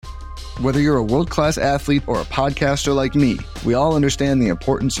Whether you're a world-class athlete or a podcaster like me, we all understand the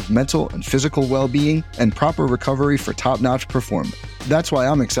importance of mental and physical well-being and proper recovery for top-notch performance. That's why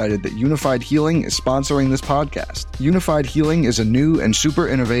I'm excited that Unified Healing is sponsoring this podcast. Unified Healing is a new and super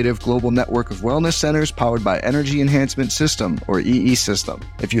innovative global network of wellness centers powered by Energy Enhancement System, or EE System.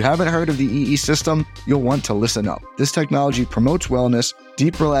 If you haven't heard of the EE System, you'll want to listen up. This technology promotes wellness,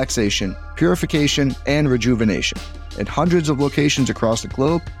 deep relaxation, purification, and rejuvenation. In hundreds of locations across the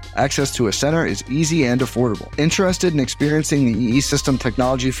globe, access to a center is easy and affordable. Interested in experiencing the EE System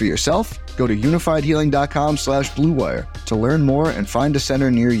technology for yourself? Go to unifiedhealing.com/bluewire to learn more and find a center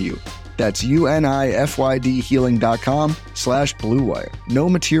near you. That's unifydhealing.com/bluewire. No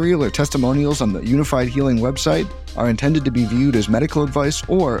material or testimonials on the Unified Healing website are intended to be viewed as medical advice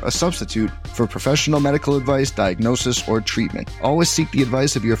or a substitute for professional medical advice, diagnosis, or treatment. Always seek the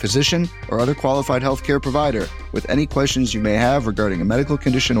advice of your physician or other qualified healthcare provider with any questions you may have regarding a medical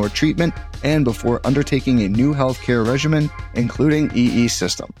condition or treatment and before undertaking a new healthcare regimen, including EE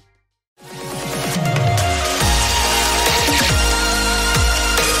System.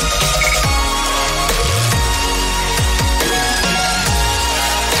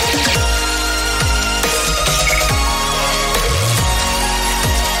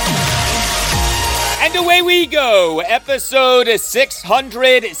 Away we go, episode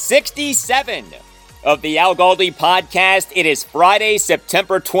 667 of the Al Galdi podcast. It is Friday,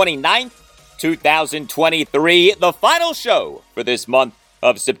 September 29th, 2023, the final show for this month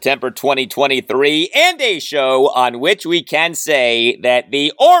of September 2023, and a show on which we can say that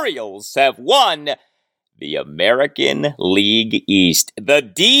the Orioles have won the American League East. The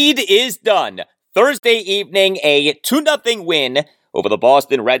deed is done. Thursday evening, a 2-0 win over the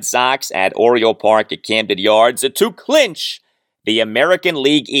Boston Red Sox at Oriole Park at Camden Yards to clinch the American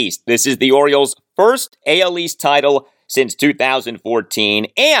League East. This is the Orioles' first AL East title since 2014,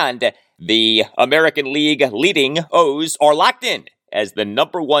 and the American League leading O's are locked in as the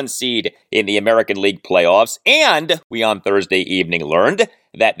number 1 seed in the American League playoffs. And we on Thursday evening learned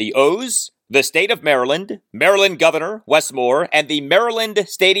that the O's, the state of Maryland, Maryland Governor Wes Moore, and the Maryland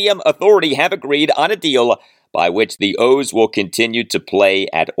Stadium Authority have agreed on a deal by which the O's will continue to play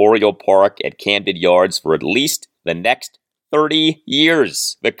at Oriole Park at Camden Yards for at least the next 30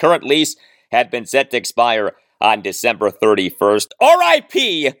 years. The current lease had been set to expire on December 31st.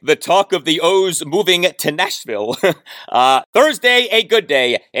 R.I.P. the talk of the O's moving to Nashville. Thursday, a good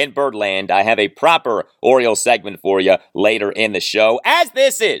day in Birdland. I have a proper Orioles segment for you later in the show, as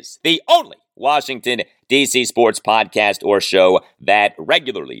this is the only Washington, D.C. sports podcast or show that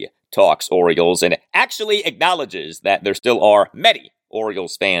regularly talks Orioles and actually acknowledges that there still are many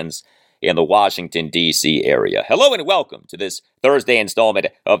Orioles fans in the Washington, D.C. area. Hello and welcome to this Thursday installment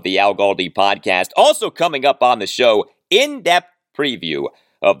of the Al Galdi podcast. Also coming up on the show, in-depth preview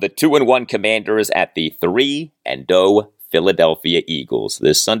of the 2-1 Commanders at the 3-0 Philadelphia Eagles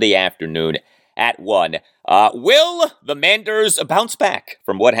this Sunday afternoon at 1. Will the Manders bounce back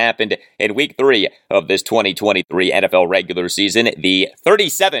from what happened in Week 3 of this 2023 NFL regular season? The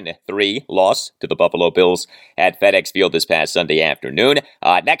 37-3 loss to the Buffalo Bills at FedEx Field this past Sunday afternoon.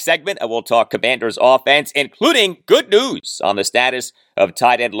 Next segment, we'll talk Commanders offense, including good news on the status of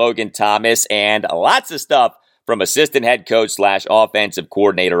tight end Logan Thomas, and lots of stuff from assistant head coach / offensive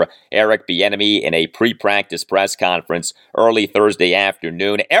coordinator Eric Bieniemy in a pre-practice press conference early Thursday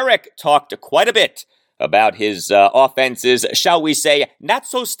afternoon. Eric talked quite a bit about his offense's, shall we say,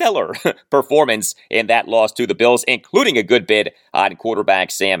 not-so-stellar performance in that loss to the Bills, including a good bit on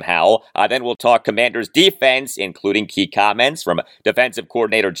quarterback Sam Howell. Then we'll talk Commanders' defense, including key comments from defensive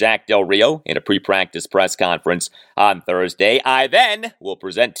coordinator Jack Del Rio in a pre-practice press conference on Thursday. I then will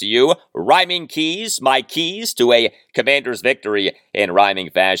present to you rhyming keys, my keys to a Commanders victory in rhyming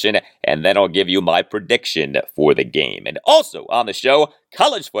fashion, and then I'll give you my prediction for the game. And also on the show,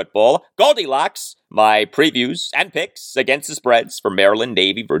 college football, Goldilocks, my previews and picks against the spreads for Maryland,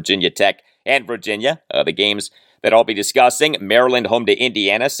 Navy, Virginia Tech, and Virginia. The games that I'll be discussing: Maryland home to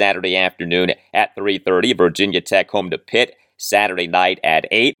Indiana Saturday afternoon at 3:30, Virginia Tech home to Pitt Saturday night at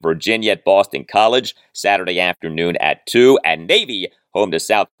 8, Virginia at Boston College Saturday afternoon at 2, and Navy home to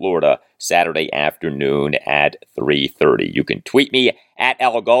South Florida Saturday afternoon at 3:30. You can tweet me at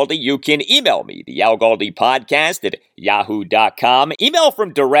Al Galdi. You can email me, the Al Galdi podcast at yahoo.com. Email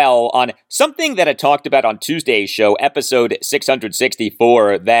from Darrell on something that I talked about on Tuesday's show, episode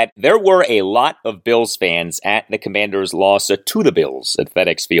 664, that there were a lot of Bills fans at the Commanders' loss to the Bills at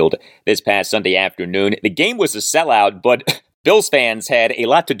FedEx Field this past Sunday afternoon. The game was a sellout, but Bills fans had a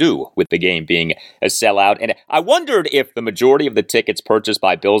lot to do with the game being a sellout, and I wondered if the majority of the tickets purchased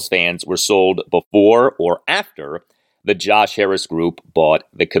by Bills fans were sold before or after the Josh Harris Group bought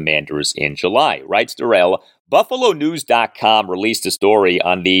the Commanders in July. Writes Darrell, BuffaloNews.com released a story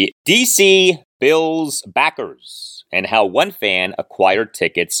on the DC Bills backers and how one fan acquired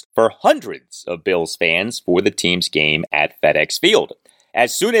tickets for hundreds of Bills fans for the team's game at FedEx Field.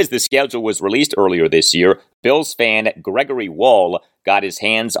 As soon as the schedule was released earlier this year, Bills fan Gregory Wall got his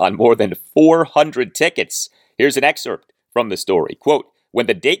hands on more than 400 tickets. Here's an excerpt from the story. Quote, "When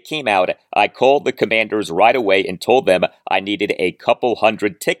the date came out, I called the Commanders right away and told them I needed a couple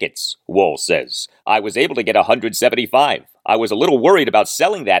hundred tickets," Wall says. "I was able to get 175. I was a little worried about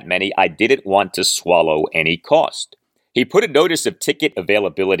selling that many. I didn't want to swallow any cost." He put a notice of ticket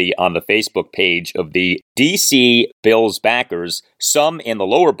availability on the Facebook page of the DC Bills backers, some in the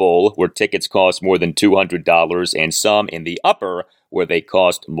lower bowl where tickets cost more than $200 and some in the upper where they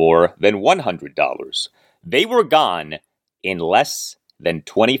cost more than $100. They were gone in less than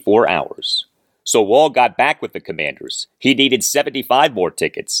 24 hours. So Wall got back with the Commanders. He needed 75 more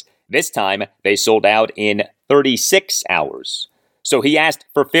tickets. This time, they sold out in 36 hours. So he asked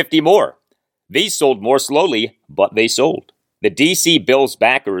for 50 more. These sold more slowly, but they sold. The DC Bills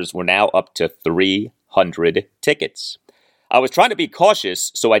backers were now up to 300 tickets. "I was trying to be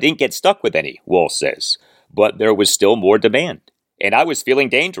cautious so I didn't get stuck with any," Wall says. "But there was still more demand, and I was feeling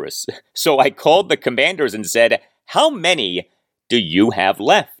dangerous. So I called the Commanders and said, 'How many do you have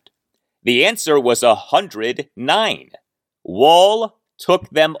left?' The answer was 109. Wall took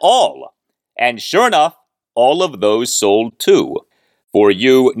them all. And sure enough, all of those sold too. For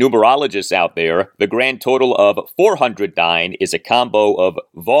you numerologists out there, the grand total of 409 is a combo of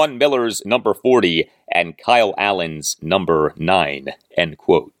Von Miller's number 40 and Kyle Allen's number 9, end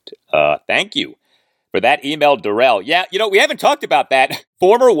quote. Thank you for that email, Darrell. Yeah, we haven't talked about that.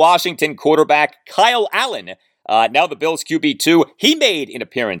 Former Washington quarterback Kyle Allen, now the Bills QB2, he made an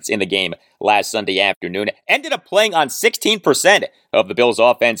appearance in the game last Sunday afternoon, ended up playing on 16% of the Bills'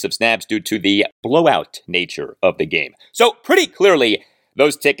 offensive snaps due to the blowout nature of the game. So pretty clearly,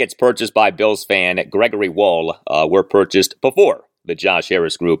 those tickets purchased by Bills fan Gregory Wall were purchased before the Josh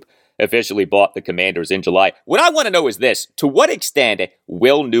Harris Group officially bought the Commanders in July. What I want to know is this: to what extent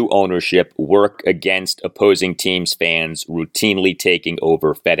will new ownership work against opposing teams' fans routinely taking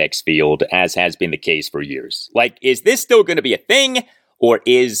over FedEx Field, as has been the case for years? Like, is this still going to be a thing, or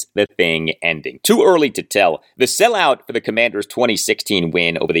is the thing ending? Too early to tell. The sellout for the Commanders' 2016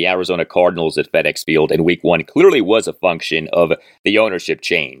 win over the Arizona Cardinals at FedEx Field in Week 1 clearly was a function of the ownership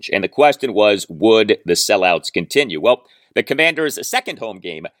change. And the question was, would the sellouts continue? Well, the Commanders' second home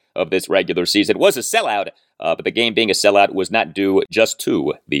game of this regular season was a sellout, but the game being a sellout was not due just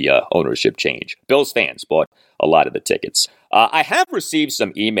to the ownership change. Bills fans bought a lot of the tickets. I have received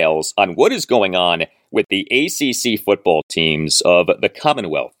some emails on what is going on with the ACC football teams of the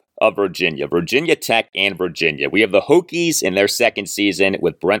Commonwealth of Virginia, Virginia Tech and Virginia. We have the Hokies in their second season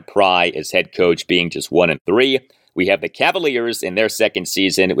with Brent Pry as head coach being just 1-3. We have the Cavaliers in their second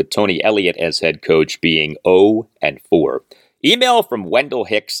season with Tony Elliott as head coach being 0-4. Email from Wendell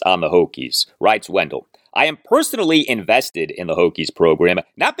Hicks on the Hokies. Writes Wendell, "I am personally invested in the Hokies program,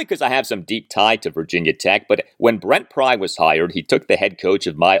 not because I have some deep tie to Virginia Tech, but when Brent Pry was hired, he took the head coach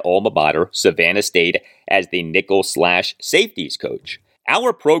of my alma mater, Savannah State, as the nickel/safeties coach.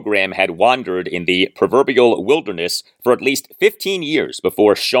 Our program had wandered in the proverbial wilderness for at least 15 years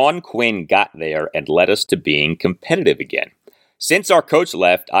before Sean Quinn got there and led us to being competitive again. Since our coach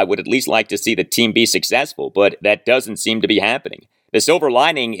left, I would at least like to see the team be successful, but that doesn't seem to be happening. The silver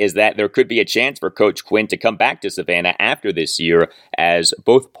lining is that there could be a chance for Coach Quinn to come back to Savannah after this year, as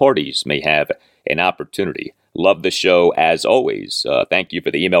both parties may have an opportunity. Love the show as always." Thank you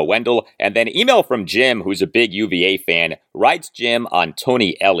for the email, Wendell. And then email from Jim, who's a big UVA fan. Writes Jim on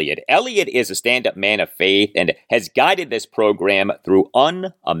Tony Elliott. Elliott is a stand-up man of faith and has guided this program through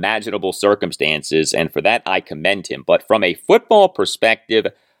unimaginable circumstances, and for that I commend him. But from a football perspective,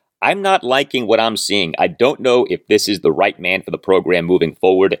 I'm not liking what I'm seeing. I don't know if this is the right man for the program moving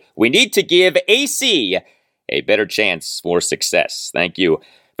forward. We need to give AC a better chance for success. Thank you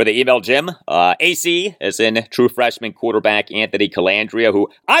for the email, Jim. AC, as in true freshman quarterback Anthony Calandria, who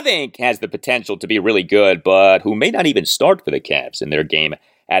I think has the potential to be really good, but who may not even start for the Cavs in their game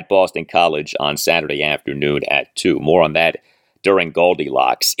at Boston College on Saturday afternoon at 2. More on that during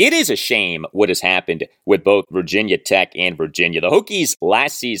Goldilocks. It is a shame what has happened with both Virginia Tech and Virginia. The Hokies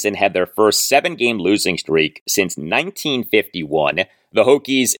last season had their first 7-game losing streak since 1951. The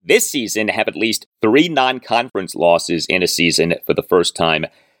Hokies this season have at least 3 non-conference losses in a season for the first time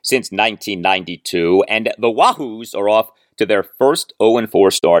since 1992, and the Wahoos are off to their first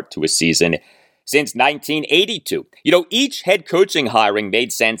 0-4 start to a season since 1982. Each head coaching hiring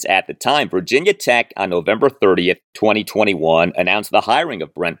made sense at the time. Virginia Tech on November 30th, 2021, announced the hiring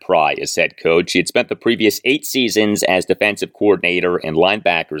of Brent Pry as head coach. He had spent the previous 8 seasons as defensive coordinator and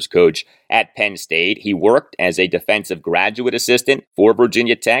linebackers coach at Penn State. He worked as a defensive graduate assistant for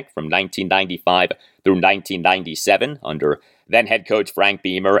Virginia Tech from 1995 through 1997 under then head coach Frank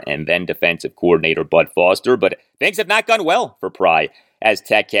Beamer and then defensive coordinator Bud Foster. But things have not gone well for Pry as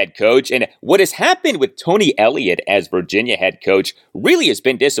Tech head coach. And what has happened with Tony Elliott as Virginia head coach really has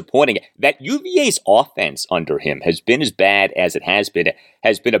been disappointing. That UVA's offense under him has been as bad as it has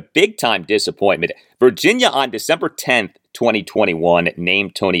been a big-time disappointment. Virginia on December 10th, 2021,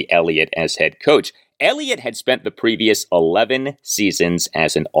 named Tony Elliott as head coach. Elliott had spent the previous 11 seasons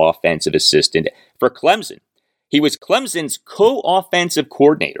as an offensive assistant for Clemson. He was Clemson's co-offensive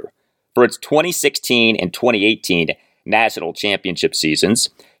coordinator for its 2016 and 2018 national championship seasons.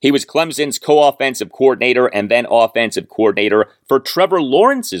 He was Clemson's co-offensive coordinator and then offensive coordinator for Trevor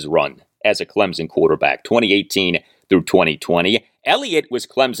Lawrence's run as a Clemson quarterback, 2018 through 2020. Elliott was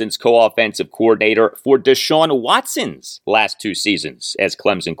Clemson's co-offensive coordinator for Deshaun Watson's last 2 seasons as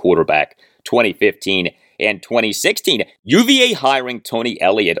Clemson quarterback, 2015 and 2016. UVA hiring Tony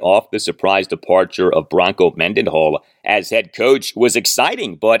Elliott off the surprise departure of Bronco Mendenhall as head coach was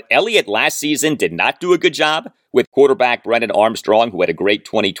exciting, but Elliott last season did not do a good job with quarterback Brennan Armstrong, who had a great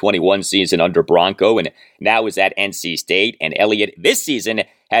 2021 season under Bronco and now is at NC State. And Elliott this season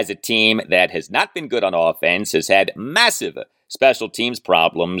has a team that has not been good on offense, has had massive special teams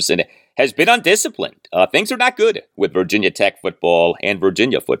problems, and has been undisciplined. Things are not good with Virginia Tech football and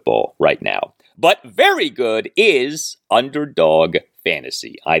Virginia football right now. But very good is Underdog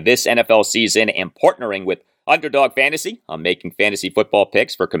Fantasy. This NFL season am partnering with Underdog Fantasy. I'm making fantasy football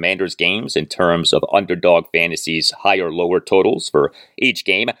picks for Commanders games in terms of Underdog Fantasy's higher-lower totals for each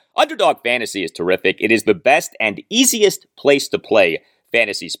game. Underdog Fantasy is terrific. It is the best and easiest place to play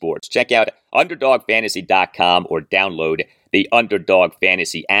fantasy sports. Check out UnderdogFantasy.com or download the Underdog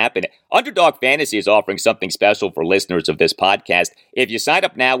Fantasy app. And Underdog Fantasy is offering something special for listeners of this podcast. If you sign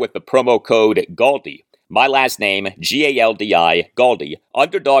up now with the promo code GALDI, my last name, Galdi, Galdi,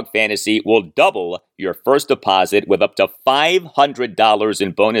 Underdog Fantasy will double your first deposit with up to $500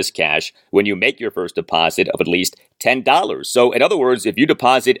 in bonus cash when you make your first deposit of at least $10. So in other words, if you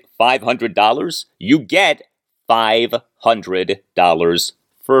deposit $500, you get $500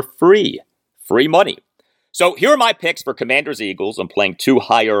 for free. Free money. So here are my picks for Commanders-Eagles. I'm playing 2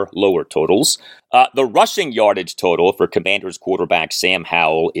 higher-lower totals. The rushing yardage total for Commanders quarterback Sam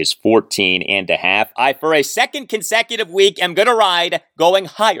Howell is 14.5. For a second consecutive week, am going to ride going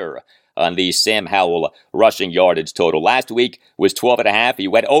higher on the Sam Howell rushing yardage total. Last week was 12.5. He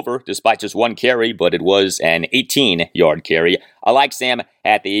went over despite just 1 carry, but it was an 18-yard carry. I like Sam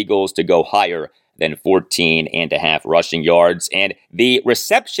at the Eagles to go higher than 14.5 rushing yards. And the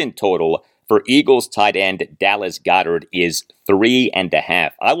reception total for Eagles tight end Dallas Goedert is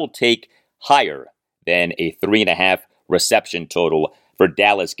 3.5. I will take higher than a 3.5 reception total for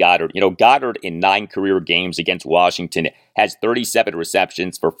Dallas Goedert. Goedert in 9 career games against Washington has 37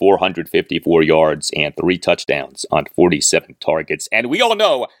 receptions for 454 yards and 3 touchdowns on 47 targets. And we all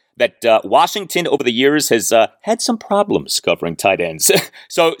know that Washington over the years has had some problems covering tight ends.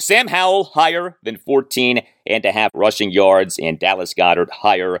 So Sam Howell higher than 14.5 rushing yards and Dallas Goedert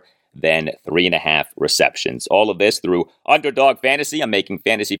higher than 3.5 receptions. All of this through Underdog Fantasy. I'm making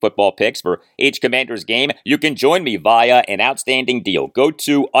fantasy football picks for each Commanders game. You can join me via an outstanding deal. Go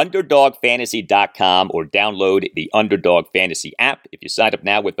to UnderdogFantasy.com or download the Underdog Fantasy app. If you sign up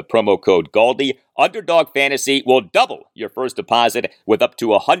now with the promo code GALDI, Underdog Fantasy will double your first deposit with up to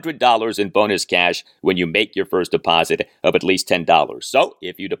 $100 in bonus cash when you make your first deposit of at least $10. So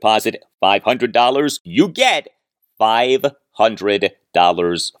if you deposit $500, you get $500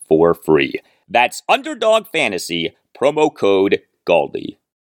 for free. That's Underdog Fantasy, promo code GALDI.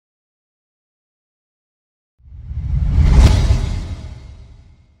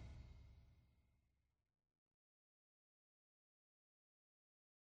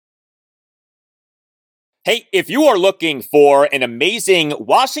 Hey, if you are looking for an amazing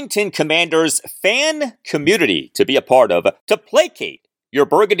Washington Commanders fan community to be a part of, to placate your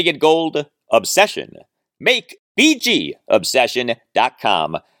burgundy and gold obsession, make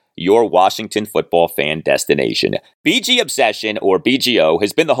BGObsession.com your Washington football fan destination. BG Obsession, or BGO,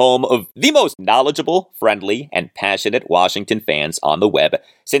 has been the home of the most knowledgeable, friendly, and passionate Washington fans on the web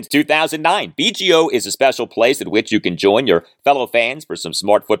since 2009. BGO is a special place at which you can join your fellow fans for some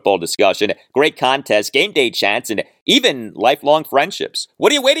smart football discussion, great contests, game day chats, and even lifelong friendships.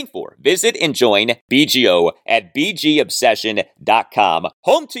 What are you waiting for? Visit and join BGO at BGObsession.com,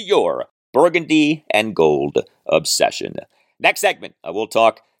 home to your burgundy and gold obsession. Next segment, we'll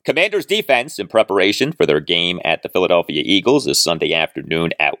talk Commanders defense in preparation for their game at the Philadelphia Eagles this Sunday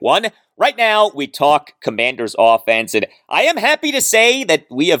afternoon at 1. Right now, we talk Commanders offense, and I am happy to say that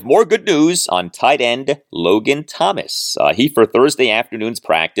we have more good news on tight end Logan Thomas. He, for Thursday afternoon's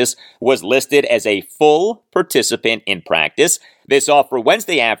practice, was listed as a full participant in practice. This off for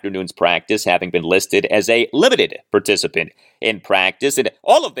Wednesday afternoon's practice, having been listed as a limited participant in practice. And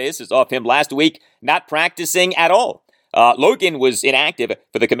all of this is off him last week not practicing at all. Logan was inactive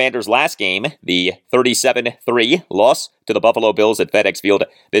for the Commanders' last game, the 37-3 loss to the Buffalo Bills at FedEx Field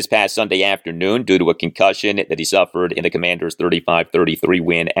this past Sunday afternoon due to a concussion that he suffered in the Commanders' 35-33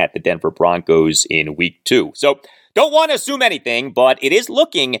 win at the Denver Broncos in Week 2. So, don't want to assume anything, but it is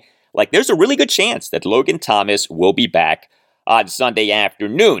looking like there's a really good chance that Logan Thomas will be back on Sunday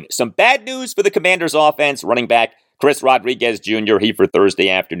afternoon. Some bad news for the Commanders' offense. Running back Chris Rodriguez Jr., he for Thursday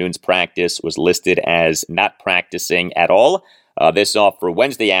afternoon's practice was listed as not practicing at all. This off for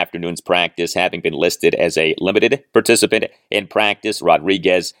Wednesday afternoon's practice, having been listed as a limited participant in practice.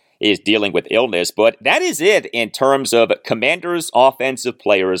 Rodriguez is dealing with illness, but that is it in terms of Commanders offensive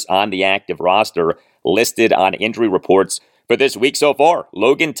players on the active roster listed on injury reports for this week so far.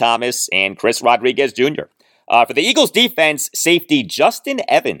 Logan Thomas and Chris Rodriguez Jr. For the Eagles defense, safety Justin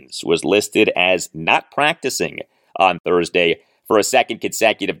Evans was listed as not practicing on Thursday for a second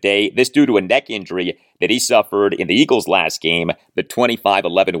consecutive day. This due to a neck injury that he suffered in the Eagles' last game, the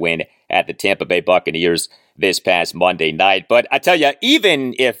 25-11 win at the Tampa Bay Buccaneers this past Monday night. But I tell you,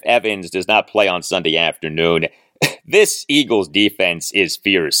 even if Evans does not play on Sunday afternoon, this Eagles defense is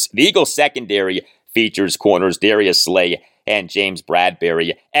fierce. The Eagles secondary features corners Darius Slay and James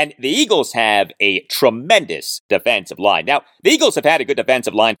Bradbury, and the Eagles have a tremendous defensive line. Now, the Eagles have had a good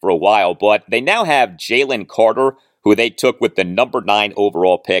defensive line for a while, but they now have Jalen Carter, who they took with the number 9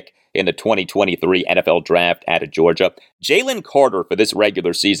 overall pick in the 2023 NFL Draft out of Georgia. Jalen Carter, for this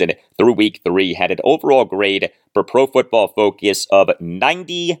regular season through Week 3, had an overall grade for Pro Football Focus of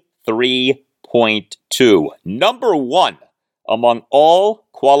 93.2. Number 1 among all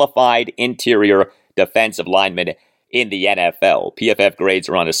qualified interior defensive linemen in the NFL. PFF grades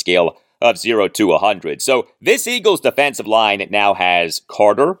are on a scale of 0 to 100. So this Eagles defensive line now has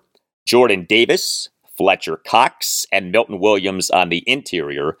Carter, Jordan Davis, Fletcher Cox, and Milton Williams on the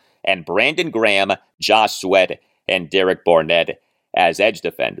interior, and Brandon Graham, Josh Sweat, and Derek Barnett as edge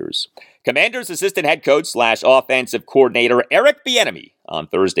defenders. Commanders assistant head coach / offensive coordinator Eric Bieniemy on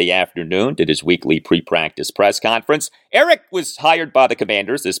Thursday afternoon did his weekly pre-practice press conference. Eric was hired by the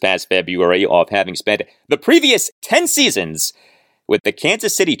Commanders this past February off having spent the previous 10 seasons with the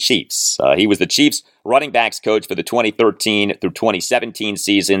Kansas City Chiefs. He was the Chiefs running backs coach for the 2013 through 2017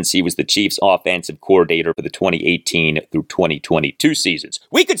 seasons. He was the Chiefs offensive coordinator for the 2018 through 2022 seasons.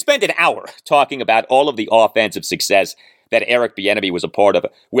 We could spend an hour talking about all of the offensive success that Eric Bieniemy was a part of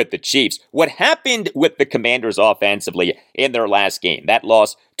with the Chiefs. What happened with the Commanders offensively in their last game, that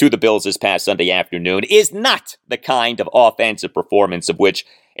loss to the Bills this past Sunday afternoon, is not the kind of offensive performance of which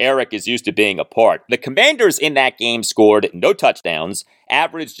Eric is used to being a part. The Commanders in that game scored no touchdowns,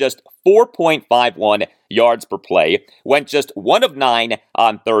 averaged just 4.51 yards per play, went just 1 of 9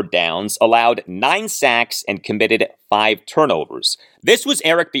 on third downs, allowed 9 sacks, and committed 5 turnovers. This was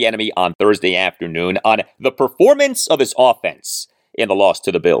Eric Bieniemy on Thursday afternoon on the performance of his offense in the loss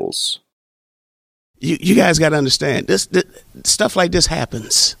to the Bills. You guys got to understand, this stuff like this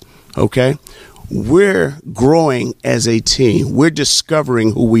happens, okay? We're growing as a team. We're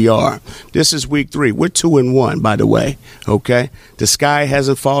discovering who we are. This is week 3. We're 2-1, by the way. Okay, the sky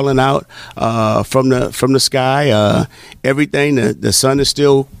hasn't fallen out from the sky. Everything. The sun is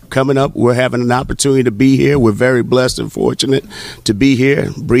still coming up. We're having an opportunity to be here. We're very blessed and fortunate to be here,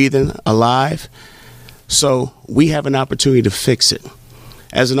 breathing, alive. So we have an opportunity to fix it.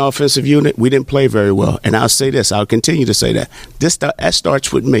 As an offensive unit, we didn't play very well, and I'll say this. I'll continue to say that. That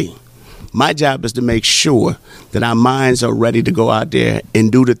starts with me. My job is to make sure that our minds are ready to go out there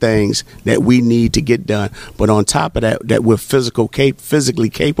and do the things that we need to get done. But on top of that, that we're physically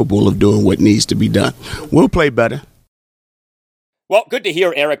capable of doing what needs to be done. We'll play better. Well, good to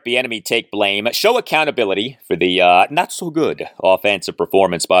hear Eric Bieniemy take blame, show accountability for the not-so-good offensive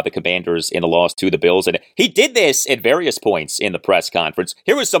performance by the Commanders in the loss to the Bills. And he did this at various points in the press conference.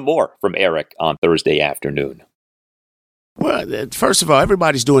 Here was some more from Eric on Thursday afternoon. Well, first of all,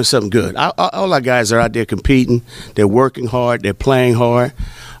 everybody's doing something good. All our guys are out there competing. They're working hard. They're playing hard.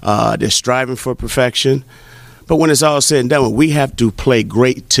 They're striving for perfection. But when it's all said and done, we have to play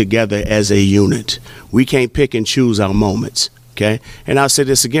great together as a unit. We can't pick and choose our moments. Okay. And I'll say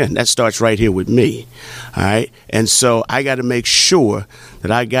this again. That starts right here with me. All right. And so I got to make sure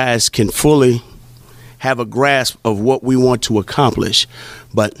that our guys can fully have a grasp of what we want to accomplish.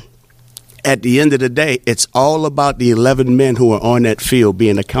 But at the end of the day, it's all about the 11 men who are on that field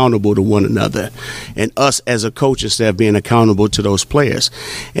being accountable to one another, and us as a coaching staff being accountable to those players.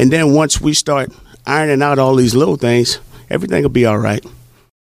 And then once we start ironing out all these little things, everything will be all right.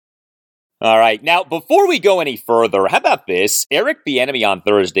 All right. Now, before we go any further, how about this? Eric Bieniemy on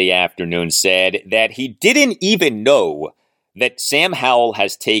Thursday afternoon said that he didn't even know that Sam Howell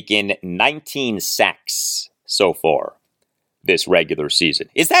has taken 19 sacks so far this regular season.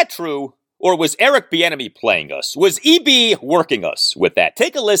 Is that true? Or was Eric Bieniemy playing us? Was EB working us with that?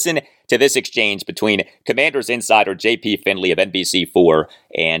 Take a listen to this exchange between Commanders insider J.P. Finley of NBC4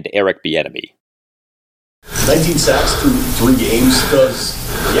 and Eric Bieniemy. 19 sacks through 3 games. Does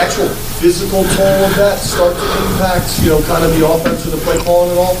the actual physical toll of that start to impact, kind of the offense or the play calling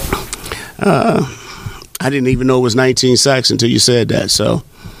at all? I didn't even know it was 19 sacks until you said that. So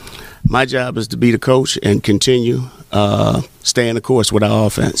my job is to be the coach and continue staying the course with our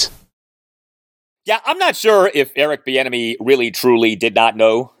offense. Yeah, I'm not sure if Eric Bieniemy really truly did not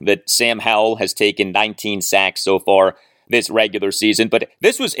know that Sam Howell has taken 19 sacks so far this regular season, but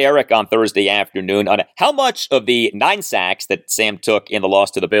this was Eric on Thursday afternoon on how much of the 9 sacks that Sam took in the loss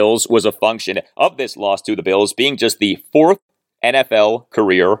to the Bills was a function of this loss to the Bills being just the 4th NFL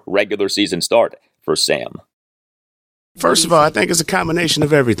career regular season start for Sam. First of all, I think it's a combination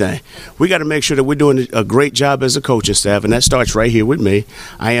of everything. We got to make sure that we're doing a great job as a coaching staff, and that starts right here with me.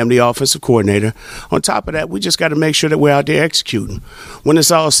 I am the offensive coordinator. On top of that, we just got to make sure that we're out there executing. When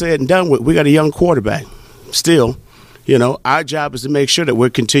it's all said and done with, we got a young quarterback. Still, our job is to make sure that we're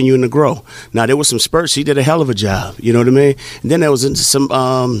continuing to grow. Now, there was some spurts. He did a hell of a job. You know what I mean? And then there was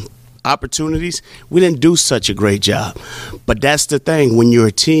some opportunities, we didn't do such a great job. But that's the thing. When you're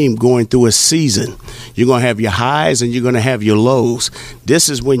a team going through a season, you're going to have your highs and you're going to have your lows. This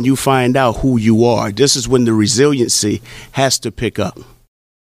is when you find out who you are. This is when the resiliency has to pick up.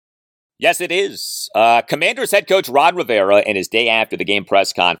 Yes, it is. Commanders head coach Ron Rivera, in his day after the game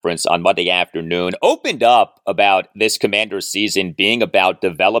press conference on Monday afternoon, opened up about this Commanders season being about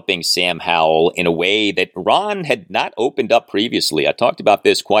developing Sam Howell in a way that Ron had not opened up previously. I talked about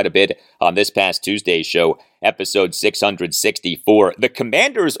this quite a bit on this past Tuesday's show, episode 664. The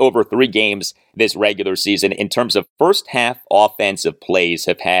Commanders over 3 games this regular season in terms of first half offensive plays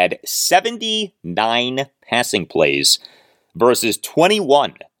have had 79 passing plays versus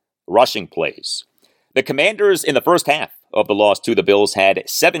 21 rushing plays. The Commanders in the first half of the loss to the Bills had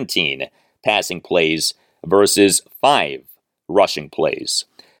 17 passing plays versus 5 rushing plays.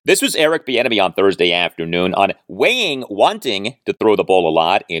 This was Eric Bieniemy on Thursday afternoon on weighing wanting to throw the ball a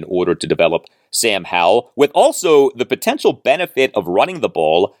lot in order to develop Sam Howell, with also the potential benefit of running the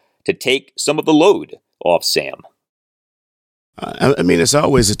ball to take some of the load off Sam. I mean, it's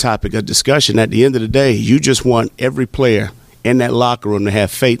always a topic of discussion. At the end of the day, you just want every player in that locker room to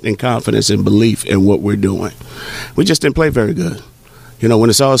have faith and confidence and belief in what we're doing. We just didn't play very good. When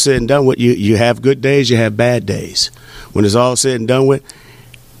it's all said and done with, you have good days, you have bad days. When it's all said and done with,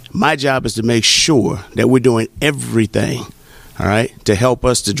 my job is to make sure that we're doing everything, all right, to help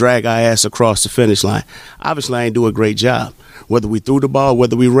us to drag our ass across the finish line. Obviously, I ain't do a great job, whether we threw the ball,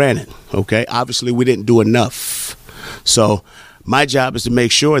 whether we ran it, okay? Obviously, we didn't do enough. So my job is to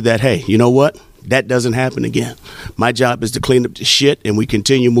make sure that, hey, you know what? That doesn't happen again. My job is to clean up the shit, and we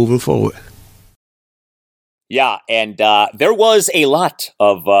continue moving forward. Yeah, and there was a lot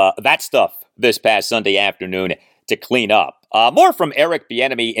of that stuff this past Sunday afternoon to clean up. More from Eric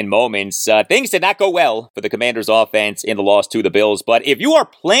Bieniemy in moments. Things did not go well for the Commanders' offense in the loss to the Bills, but if you are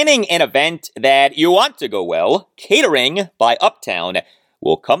planning an event that you want to go well, Catering by Uptown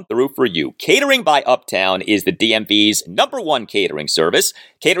will come through for you. Catering by Uptown is the DMV's #1 catering service.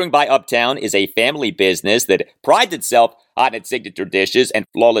 Catering by Uptown is a family business that prides itself on its signature dishes and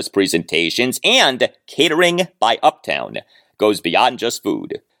flawless presentations, and Catering by Uptown goes beyond just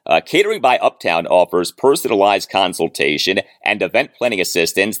food. Catering by Uptown offers personalized consultation and event planning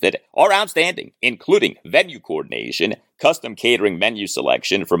assistance that are outstanding, including venue coordination, custom catering menu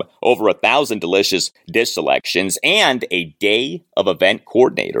selection from over 1,000 delicious dish selections, and a day of event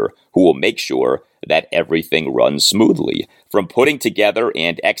coordinator who will make sure that everything runs smoothly. From putting together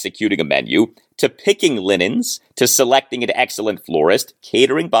and executing a menu, to picking linens, to selecting an excellent florist,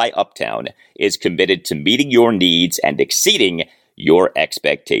 Catering by Uptown is committed to meeting your needs and exceeding your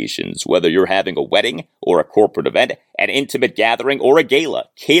expectations. Whether you're having a wedding or a corporate event, an intimate gathering, or a gala,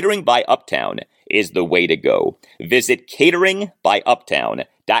 Catering by Uptown is the way to go. Visit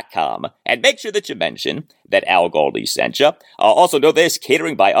cateringbyuptown.com and make sure that you mention that Al Galdi sent you. Also know this,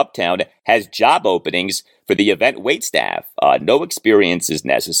 Catering by Uptown has job openings for the event waitstaff. No experience is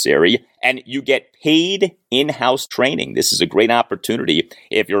necessary, and you get paid in-house training. This is a great opportunity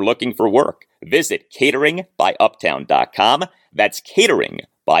if you're looking for work. Visit cateringbyuptown.com. That's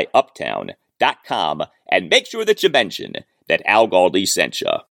cateringbyuptown.com, and make sure that you mention that Al Galdi sent you.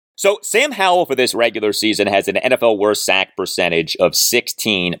 So Sam Howell for this regular season has an NFL worst sack percentage of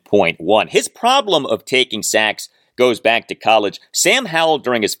 16.1. His problem of taking sacks goes back to college. Sam Howell,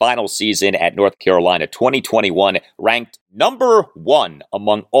 during his final season at North Carolina 2021, ranked number 1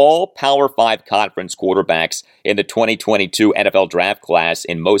 among all Power 5 conference quarterbacks in the 2022 NFL draft class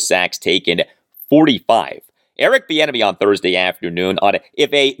in most sacks taken, 45. Eric Bieniemy on Thursday afternoon on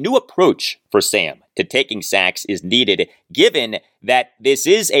if a new approach for Sam to taking sacks is needed, given that this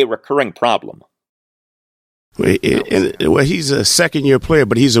is a recurring problem. Well, he's a second-year player,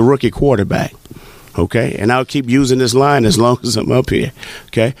 but he's a rookie quarterback. Okay, and I'll keep using this line as long as I'm up here.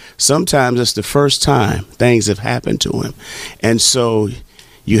 Okay, sometimes it's the first time things have happened to him, and so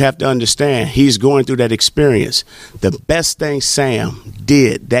you have to understand he's going through that experience. The best thing Sam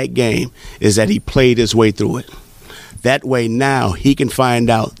did that game is that he played his way through it. That way now he can find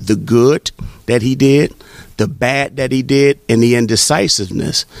out the good that he did, the bad that he did, and the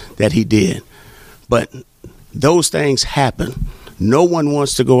indecisiveness that he did. But those things happen. No one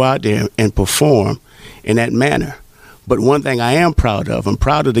wants to go out there and perform in that manner. But one thing I am proud of, I'm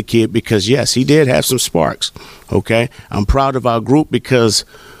proud of the kid because, yes, he did have some sparks, okay? I'm proud of our group because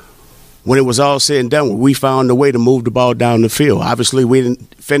when it was all said and done, we found a way to move the ball down the field. Obviously, we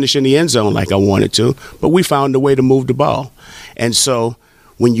didn't finish in the end zone like I wanted to, but we found a way to move the ball. And so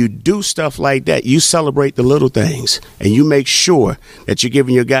when you do stuff like that, you celebrate the little things and you make sure that you're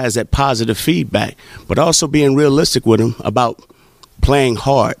giving your guys that positive feedback, but also being realistic with them about playing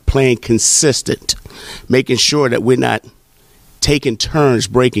hard, playing consistent, making sure that we're not taking turns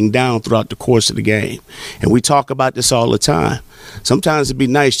breaking down throughout the course of the game. And we talk about this all the time. Sometimes it'd be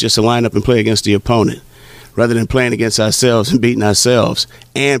nice just to line up and play against the opponent rather than playing against ourselves and beating ourselves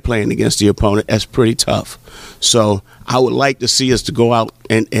and playing against the opponent. That's pretty tough. So I would like to see us to go out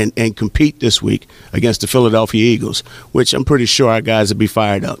and compete this week against the Philadelphia Eagles, which I'm pretty sure our guys will be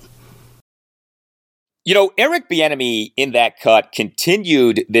fired up. You know, Eric Bieniemy in that cut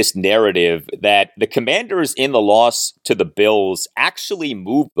continued this narrative that the Commanders in the loss to the Bills actually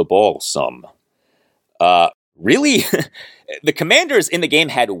moved the ball some. Really? The Commanders in the game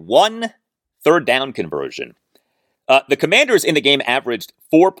had 1 third down conversion. The Commanders in the game averaged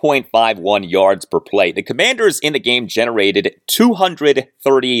 4.51 yards per play. The Commanders in the game generated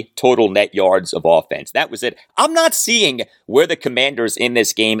 230 total net yards of offense. That was it. I'm not seeing where the Commanders in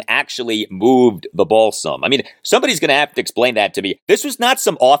this game actually moved the ball some. I mean, somebody's going to have to explain that to me. This was not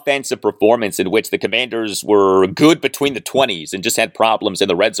some offensive performance in which the Commanders were good between the 20s and just had problems in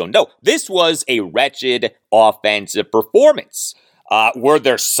the red zone. No, this was a wretched offensive performance. Were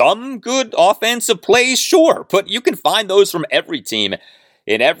there some good offensive plays? Sure, but you can find those from every team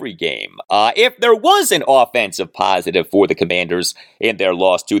in every game. If there was an offensive positive for the Commanders in their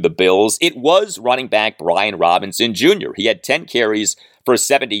loss to the Bills, it was running back Brian Robinson Jr. He had 10 carries for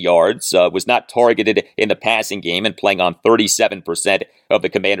 70 yards, was not targeted in the passing game and playing on 37% of the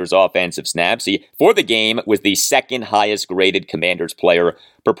Commanders' offensive snaps. He, for the game, was the second highest graded Commanders player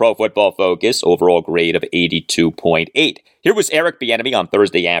per Pro Football Focus, overall grade of 82.8. Here was Eric Bieniemy on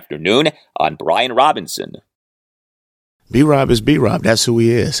Thursday afternoon on Brian Robinson. B-Rob is B-Rob. That's who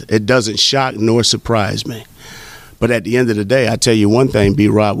he is. It doesn't shock nor surprise me. But at the end of the day, I tell you one thing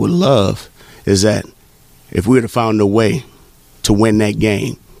B-Rob would love is that if we would have found a way to win that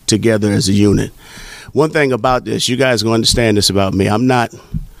game together as a unit. One thing about this, you guys are going to understand this about me. I'm not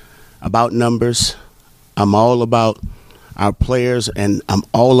about numbers. I'm all about our players, and I'm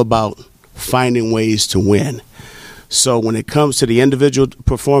all about finding ways to win. So when it comes to the individual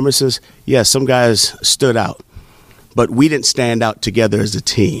performances, yes, some guys stood out. But we didn't stand out together as a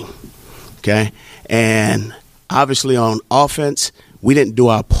team, okay? And obviously on offense, we didn't do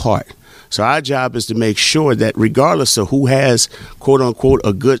our part. So our job is to make sure that regardless of who has, quote-unquote,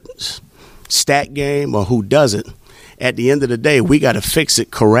 a good stat game or who doesn't, at the end of the day, we got to fix it,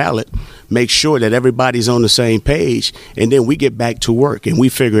 corral it, make sure that everybody's on the same page, and then we get back to work and we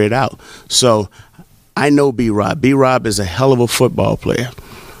figure it out. So I know B-Rob. B-Rob is a hell of a football player.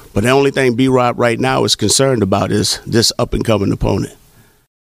 But the only thing B-Rob right now is concerned about is this up-and-coming opponent.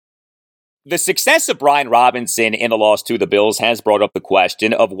 The success of Brian Robinson in the loss to the Bills has brought up the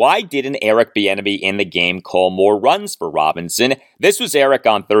question of why didn't Eric Bieniemy in the game call more runs for Robinson? This was Eric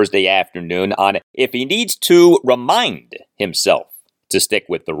on Thursday afternoon on if he needs to remind himself to stick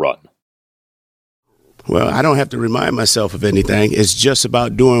with the run. Well, I don't have to remind myself of anything. It's just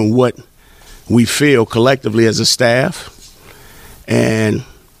about doing what we feel collectively as a staff and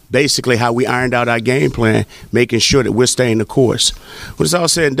basically how we ironed out our game plan, making sure that we're staying the course. When it's all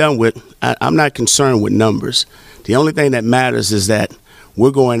said and done with, I'm not concerned with numbers. The only thing that matters is that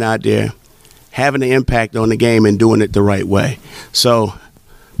we're going out there, having an impact on the game and doing it the right way. So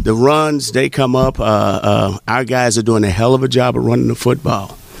the runs, they come up. Our guys are doing a hell of a job of running the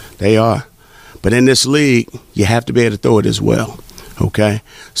football. They are. But in this league, you have to be able to throw it as well, okay?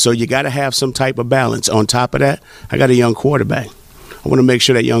 So you got to have some type of balance. On top of that, I got a young quarterback. I want to make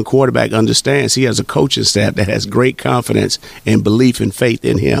sure that young quarterback understands he has a coaching staff that has great confidence and belief and faith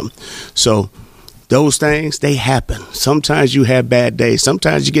in him. So those things, they happen. Sometimes you have bad days.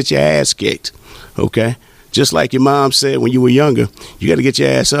 Sometimes you get your ass kicked, okay? Just like your mom said when you were younger, you got to get your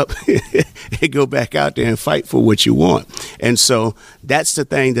ass up and go back out there and fight for what you want. And so that's the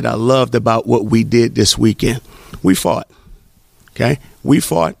thing that I loved about what we did this weekend. We fought, okay? We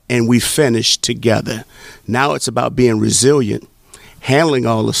fought and we finished together. Now it's about being resilient, handling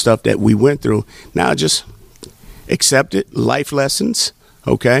all the stuff that we went through. Now just accept it, life lessons,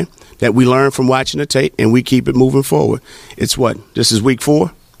 okay, that we learn from watching the tape, and we keep it moving forward. It's what? This is week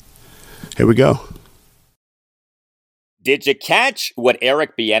 4? Here we go. Did you catch what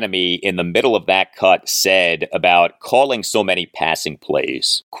Eric Bieniemy in the middle of that cut said about calling so many passing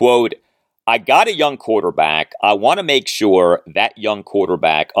plays? Quote, I got a young quarterback. I want to make sure that young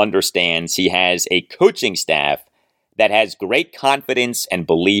quarterback understands he has a coaching staff that has great confidence and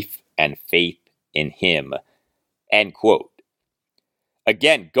belief and faith in him. End quote.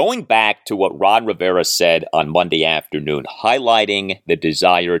 Again, going back to what Ron Rivera said on Monday afternoon, highlighting the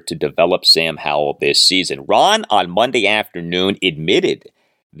desire to develop Sam Howell this season. Ron on Monday afternoon admitted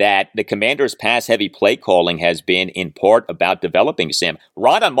that the Commanders' pass-heavy play calling has been in part about developing Sam.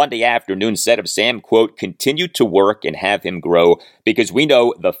 Ron on Monday afternoon said of Sam, quote, continue to work and have him grow because we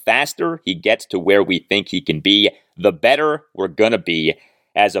know the faster he gets to where we think he can be, the better we're going to be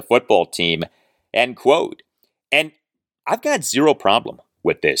as a football team, end quote. And I've got zero problem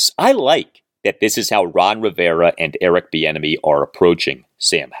with this. I like that this is how Ron Rivera and Eric Bieniemy are approaching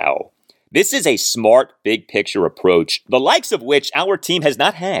Sam Howell. This is a smart, big-picture approach, the likes of which our team has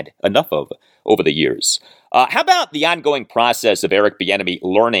not had enough of over the years. How about the ongoing process of Eric Bieniemy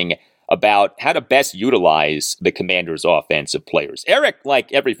learning about how to best utilize the Commanders' offensive players? Eric,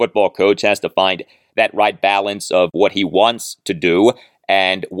 like every football coach, has to find that right balance of what he wants to do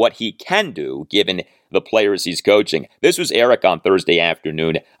and what he can do, given the players he's coaching. This was Eric on Thursday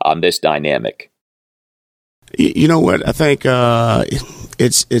afternoon on this dynamic. You know what? I think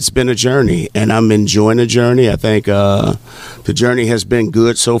it's been a journey, and I'm enjoying the journey. I think the journey has been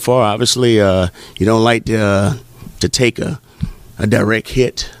good so far. Obviously, you don't like to take a direct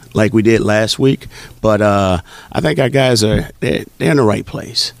hit like we did last week, but I think our guys they're in the right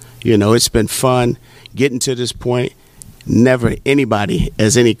place. You know, it's been fun getting to this point. Never anybody,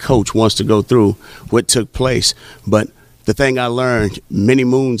 as any coach, wants to go through what took place. But the thing I learned many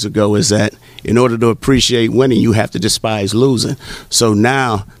moons ago is that in order to appreciate winning, you have to despise losing. So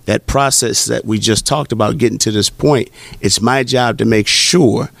now that process that we just talked about getting to this point, it's my job to make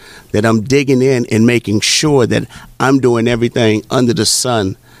sure that I'm digging in and making sure that I'm doing everything under the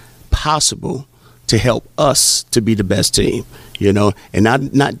sun possible to help us to be the best team, you know, and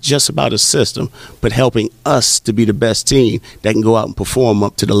not just about a system, but helping us to be the best team that can go out and perform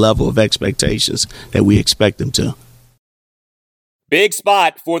up to the level of expectations that we expect them to. Big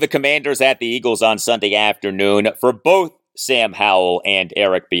spot for the Commanders at the Eagles on Sunday afternoon for both Sam Howell and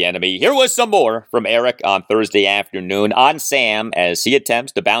Eric Bieniemy. Here was some more from Eric on Thursday afternoon on Sam as he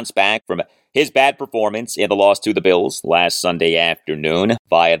attempts to bounce back from his bad performance in the loss to the Bills last Sunday afternoon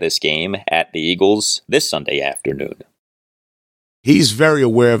via this game at the Eagles this Sunday afternoon. He's very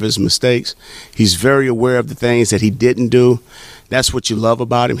aware of his mistakes. He's very aware of the things that he didn't do. That's what you love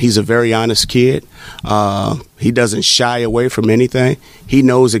about him. He's a very honest kid. He doesn't shy away from anything. He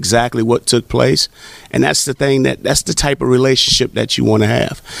knows exactly what took place. And that's the thing that's the type of relationship that you want to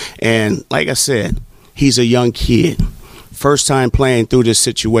have. And like I said, he's a young kid. First time playing through this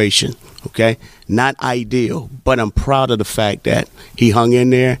situation, okay? Not ideal, but I'm proud of the fact that he hung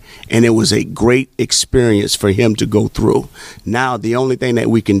in there, and it was a great experience for him to go through. Now, the only thing that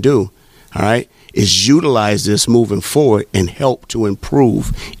we can do, all right, is utilize this moving forward and help to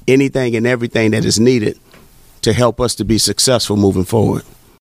improve anything and everything that is needed to help us to be successful moving forward.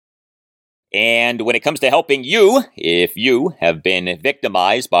 And when it comes to helping you, if you have been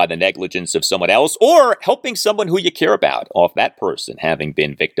victimized by the negligence of someone else, or helping someone who you care about off that person having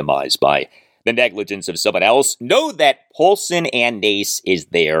been victimized by the negligence of someone else, know that Paulson and Nace is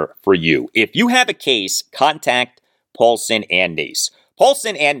there for you. If you have a case, contact Paulson and Nace.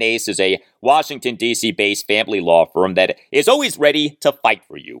 Paulson and Nace is a Washington, D.C.-based family law firm that is always ready to fight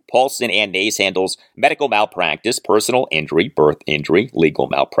for you. Paulson and Nace handles medical malpractice, personal injury, birth injury, legal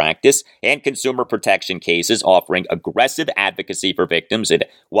malpractice, and consumer protection cases, offering aggressive advocacy for victims in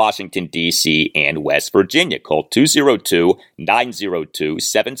Washington, D.C. and West Virginia. Call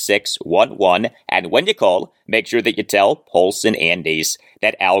 202-902-7611. And when you call, make sure that you tell Paulson and Nace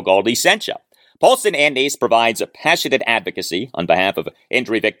that Al Galdi sent you. Paulson and Nace provides passionate advocacy on behalf of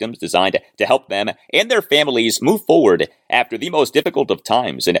injury victims designed to help them and their families move forward after the most difficult of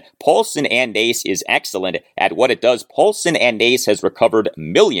times. And Paulson and Nace is excellent at what it does. Paulson and Nace has recovered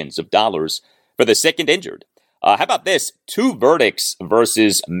millions of dollars for the sick and injured. How about this? 2 verdicts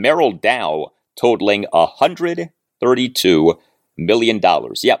versus Merrill Dow totaling $132 million.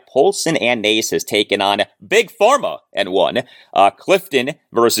 Yeah, Paulson and Nace has taken on Big Pharma and won. Clifton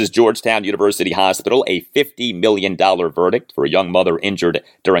versus Georgetown University Hospital, a $50 million verdict for a young mother injured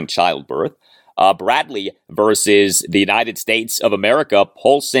during childbirth. Bradley versus the United States of America,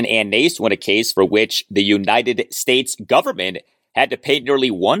 Paulson and Nace won a case for which the United States government had to pay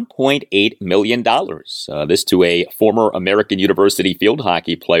nearly $1.8 million. This to a former American University field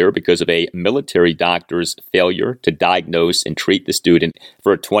hockey player because of a military doctor's failure to diagnose and treat the student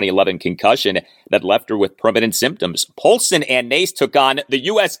for a 2011 concussion that left her with permanent symptoms. Paulson and Nace took on the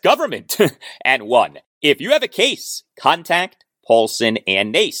U.S. government and won. If you have a case, contact Paulson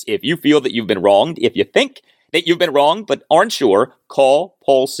and Nace. If you feel that you've been wronged, if you think that you've been wronged but aren't sure, call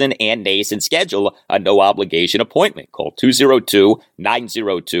Paulson and Nace and schedule a no-obligation appointment. Call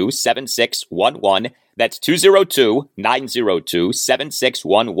 202-902-7611. That's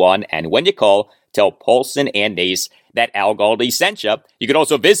 202-902-7611. And when you call, tell Paulson and Nace that Al Galdi sent you. You can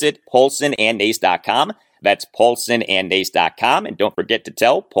also visit paulsonandnace.com. That's paulsonandnace.com. And don't forget to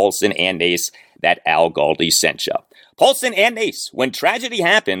tell Paulson and Nace that Al Galdi sent you. Paulson and Nace, when tragedy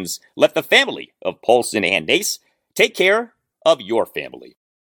happens, let the family of Paulson and Nace take care of your family.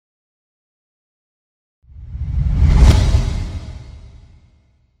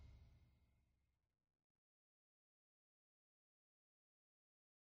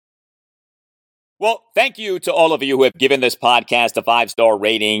 Well, thank you to all of you who have given this podcast a 5-star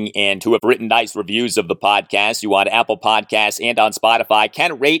rating and who have written nice reviews of the podcast. You on Apple Podcasts and on Spotify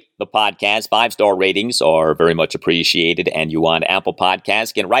can rate the podcast. 5-star ratings are very much appreciated. And you on Apple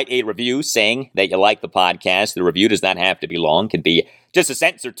Podcasts can write a review saying that you like the podcast. The review does not have to be long, can be just a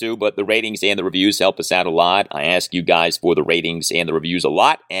sentence or two, but the ratings and the reviews help us out a lot. I ask you guys for the ratings and the reviews a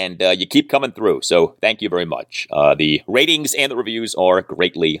lot, and you keep coming through, so thank you very much. The ratings and the reviews are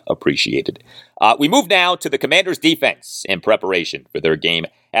greatly appreciated. We move now to the Commanders' defense in preparation for their game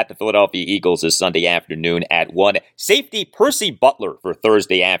at the Philadelphia Eagles this Sunday afternoon at 1. Safety Percy Butler for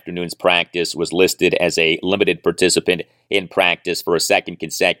Thursday afternoon's practice was listed as a limited participant in practice for a second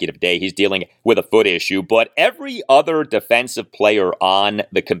consecutive day. He's dealing with a foot issue, but every other defensive player on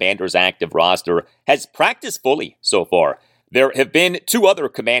the Commanders' active roster has practiced fully so far. There have been 2 other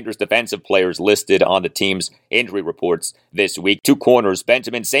Commanders defensive players listed on the team's injury reports this week. 2 corners,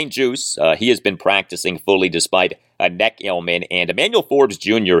 Benjamin St-Juste, he has been practicing fully despite a neck ailment, and Emmanuel Forbes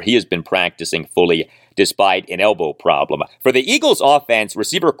Jr., he has been practicing fully despite an elbow problem. For the Eagles offense,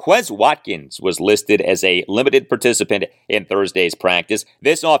 receiver Quez Watkins was listed as a limited participant in Thursday's practice.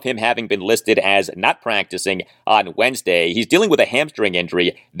 This off him having been listed as not practicing on Wednesday. He's dealing with a hamstring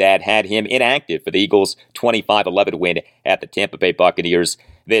injury that had him inactive for the Eagles' 25-11 win at the Tampa Bay Buccaneers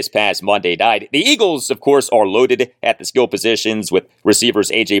this past Monday night. The Eagles, of course, are loaded at the skill positions with receivers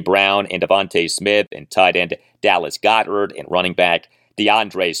A.J. Brown and Devontae Smith and tight end Dallas Goedert and running back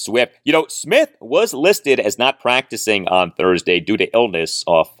DeAndre Swift. You know, Smith was listed as not practicing on Thursday due to illness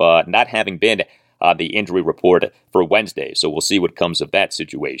off not having been on the injury report for Wednesday, so we'll see what comes of that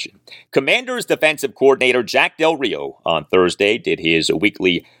situation. Commanders defensive coordinator Jack Del Rio on Thursday did his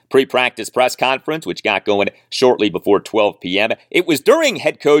weekly pre-practice press conference, which got going shortly before 12 p.m. It was during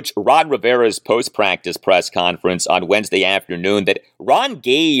head coach Ron Rivera's post-practice press conference on Wednesday afternoon that Ron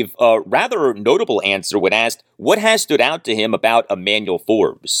gave a rather notable answer when asked what has stood out to him about Emmanuel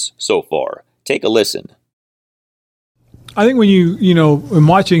Forbes so far. Take a listen. I think when in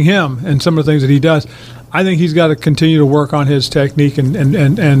watching him and some of the things that he does, I think he's got to continue to work on his technique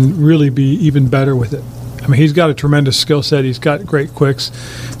and really be even better with it. I mean, he's got a tremendous skill set. He's got great quicks.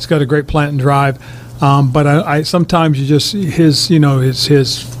 He's got a great plant and drive. But I sometimes his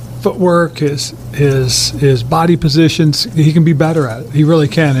footwork, his body positions, he can be better at it. He really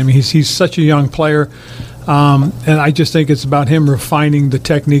can. I mean, he's such a young player, and I just think it's about him refining the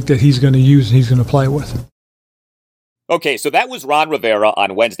technique that he's going to use and he's going to play with. Okay, so that was Ron Rivera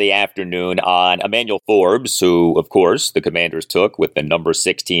on Wednesday afternoon on Emmanuel Forbes, who, of course, the Commanders took with the number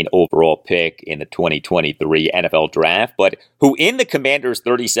 16 overall pick in the 2023 NFL Draft, but who in the Commanders'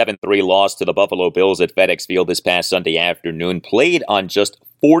 37-3 loss to the Buffalo Bills at FedEx Field this past Sunday afternoon played on just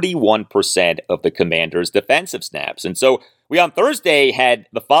 41% of the Commanders' defensive snaps. And so we on Thursday had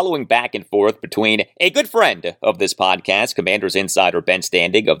the following back and forth between a good friend of this podcast, Commanders insider Ben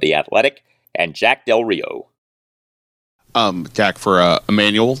Standing of The Athletic, and Jack Del Rio. Jack, for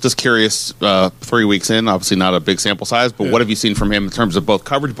Emmanuel, just curious, 3 weeks in, obviously not a big sample size, but what have you seen from him in terms of both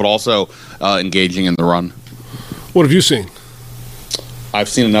coverage but also engaging in the run? What have you seen? I've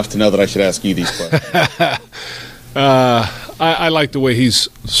seen enough to know that I should ask you these questions. I like the way he's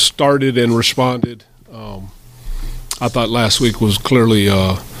started and responded. I thought last week was clearly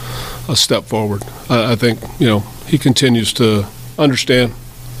a step forward. I think, he continues to understand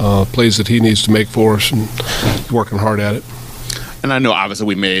plays that he needs to make for us, and he's working hard at it. And I know,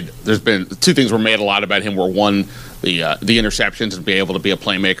 obviously, there's been two things were made a lot about him. Were one, the interceptions and be able to be a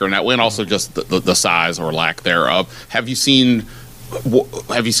playmaker in that way, and also just the size or lack thereof. Have you seen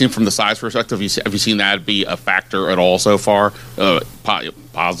from the size perspective? Have you seen that be a factor at all so far,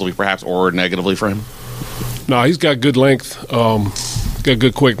 positively perhaps or negatively for him? No, he's got good length, got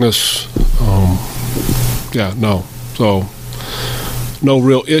good quickness. So no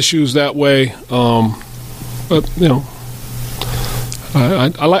real issues that way. But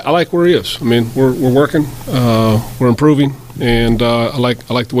I like where he is. I mean, we're working, we're improving, and I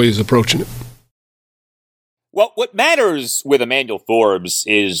like the way he's approaching it. Well, what matters with Emmanuel Forbes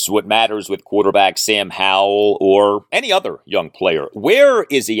is what matters with quarterback Sam Howell or any other young player. Where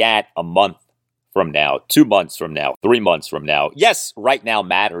is he at a month from now, 2 months from now, 3 months from now? Yes, right now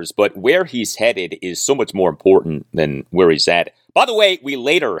matters, but where he's headed is so much more important than where he's at. By the way, we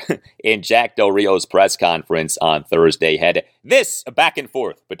later in Jack Del Rio's press conference on Thursday had this back and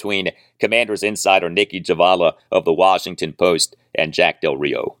forth between Commanders insider Nikki Javala of the Washington Post and Jack Del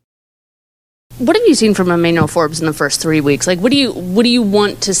Rio. What have you seen from Emmanuel Forbes in the first 3 weeks? Like, what do you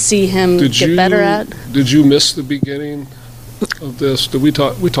want to see him get better at? Did you miss the beginning of this? Did we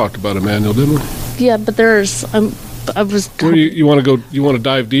talked about Emmanuel, didn't we? Yeah, but there's I was. Where you want to go? You want to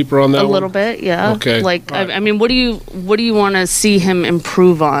dive deeper on that? A little bit, yeah. Okay. Like, right. I mean, what do you want to see him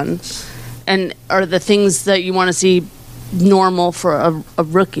improve on, and are the things that you want to see normal for a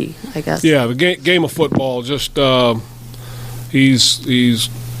rookie? I guess. Yeah, the game of football. Just he's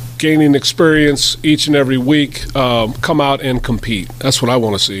gaining experience each and every week. Come out and compete. That's what I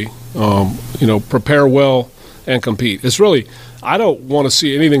want to see. Prepare well and compete. It's really, I don't want to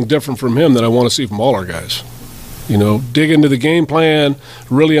see anything different from him than I want to see from all our guys. Dig into the game plan,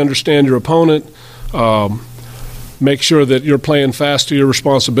 really understand your opponent, make sure that you're playing fast to your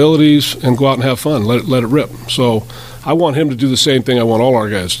responsibilities, and go out and have fun. Let it rip. So I want him to do the same thing I want all our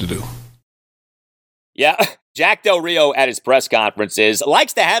guys to do. Yeah, Jack Del Rio at his press conferences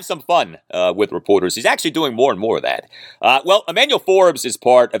likes to have some fun with reporters. He's actually doing more and more of that. Well, Emmanuel Forbes is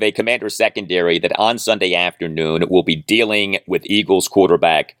part of a Commander secondary that on Sunday afternoon will be dealing with Eagles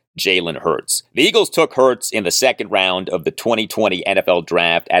quarterback Jalen Hurts. The Eagles took Hurts in the second round of the 2020 NFL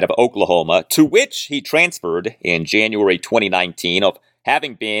Draft out of Oklahoma, to which he transferred in January 2019 of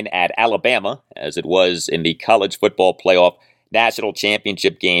having been at Alabama, as it was in the college football playoff national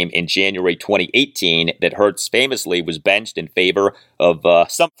championship game in January 2018 that Hurts famously was benched in favor of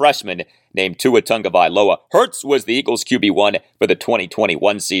some freshman named Tua Tagovailoa. Hurts was the Eagles' QB1 for the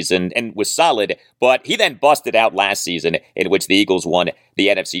 2021 season and was solid, but he then busted out last season, in which the Eagles won the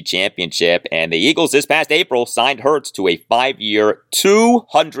NFC Championship, and the Eagles this past April signed Hurts to a 5-year,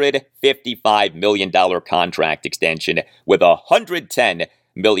 $255 million contract extension with $110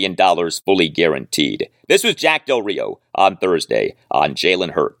 million fully guaranteed. This was Jack Del Rio on Thursday on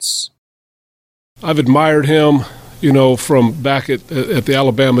Jalen Hurts. I've admired him, from back at the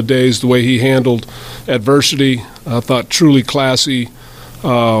Alabama days, the way he handled adversity. I thought truly classy,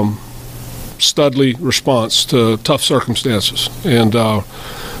 studly response to tough circumstances. And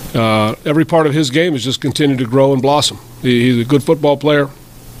every part of his game has just continued to grow and blossom. He's a good football player.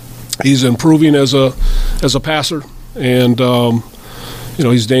 He's improving as a passer, and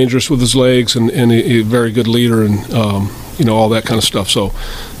he's dangerous with his legs and a very good leader, and all that kind of stuff. So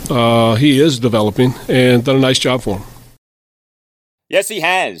he is developing and done a nice job for him. Yes, he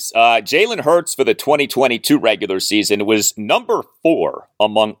has. Jalen Hurts for the 2022 regular season was number 4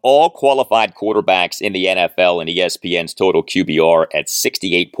 among all qualified quarterbacks in the NFL in ESPN's total QBR at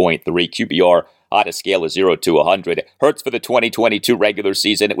 68.3 QBR on a scale of 0 to 100. Hurts for the 2022 regular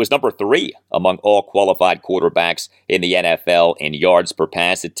season, it was number 3 among all qualified quarterbacks in the NFL in yards per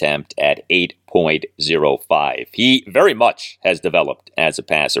pass attempt at 8.05. He very much has developed as a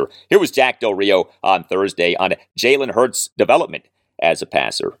passer. Here was Jack Del Rio on Thursday on Jalen Hurts' development as a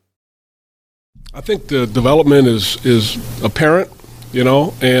passer. I think the development is apparent,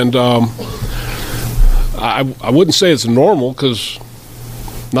 and I wouldn't say it's normal because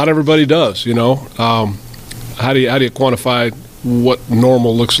not everybody does, How do you quantify what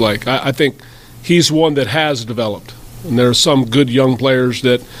normal looks like? I think he's one that has developed, and there are some good young players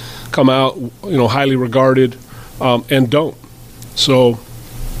that come out, highly regarded, and don't. So,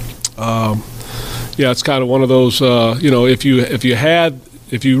 it's kind of one of those, if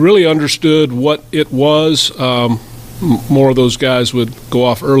you really understood what it was, more of those guys would go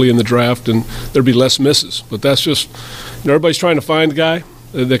off early in the draft, and there'd be less misses. But that's just, everybody's trying to find a guy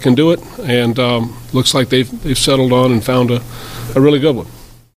that can do it, and looks like they've settled on and found a really good one.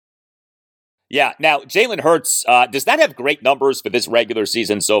 Yeah, now Jalen Hurts does not have great numbers for this regular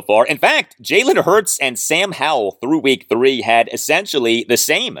season so far. In fact, Jalen Hurts and Sam Howell through week 3 had essentially the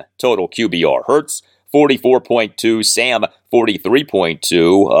same total QBR. Hurts 44.2, Sam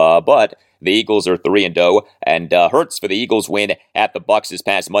 43.2, but the Eagles are 3-0, and Hurts for the Eagles win at the Bucs this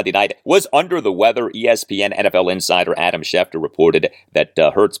past Monday night was under the weather. ESPN NFL insider Adam Schefter reported that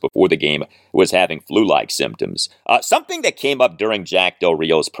Hurts before the game was having flu-like symptoms. Something that came up during Jack Del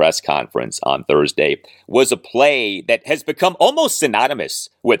Rio's press conference on Thursday was a play that has become almost synonymous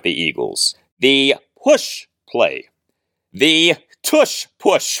with the Eagles. The push play. The tush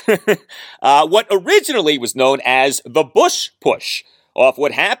push. What originally was known as the Bush push. Off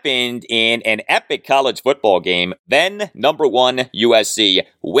what happened in an epic college football game, then number 1 USC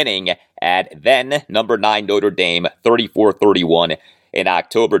winning at then number 9 Notre Dame 34-31 in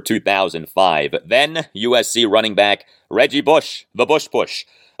October 2005. Then USC running back Reggie Bush, the Bush push.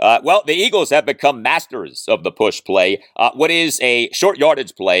 The Eagles have become masters of the push play, what is a short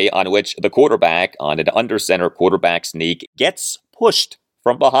yardage play on which the quarterback on an under center quarterback sneak gets pushed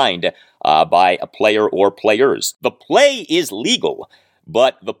from behind by a player or players. The play is legal,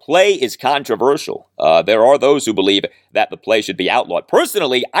 but the play is controversial. There are those who believe that the play should be outlawed.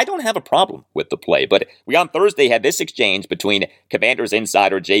 Personally, I don't have a problem with the play, but we on Thursday had this exchange between Commanders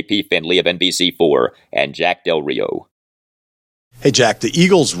insider J.P. Finley of NBC4 and Jack Del Rio. Hey, Jack, the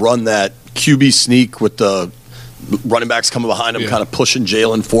Eagles run that QB sneak with the running backs coming behind him, kind of pushing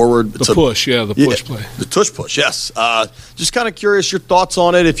Jalen forward. The push play. The tush push, yes. Just kind of curious your thoughts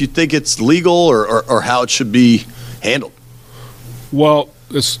on it, if you think it's legal or how it should be handled. Well,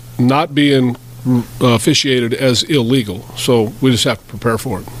 it's not being officiated as illegal, so we just have to prepare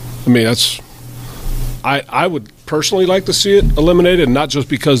for it. I mean, I would personally like to see it eliminated, not just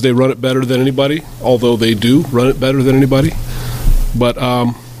because they run it better than anybody, although they do run it better than anybody, but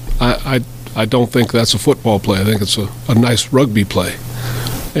I don't think that's a football play. I think it's a nice rugby play.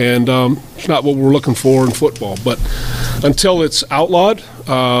 And it's not what we're looking for in football. But until it's outlawed,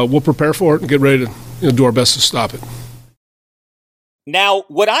 we'll prepare for it and get ready to do our best to stop it. Now,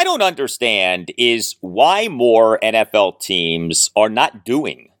 what I don't understand is why more NFL teams are not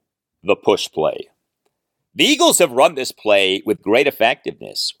doing the push play. The Eagles have run this play with great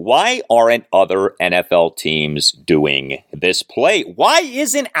effectiveness. Why aren't other NFL teams doing this play? Why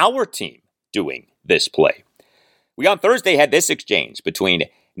isn't our team doing this play? We on Thursday had this exchange between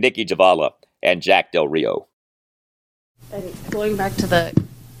Nikki Javala and Jack Del Rio. And going back to the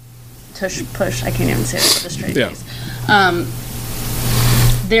tush push, I can't even say it with a straight face.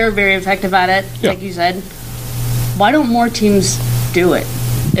 They're very effective at it, like you said. Why don't more teams do it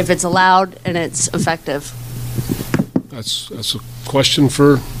if it's allowed and it's effective? That's a question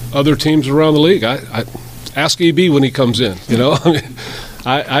for other teams around the league. I ask EB when he comes in.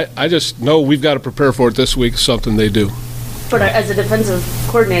 I just know we've got to prepare for it this week. Something they do. But as a defensive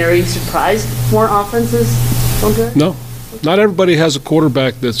coordinator, are you surprised more offenses don't do it? No, not everybody has a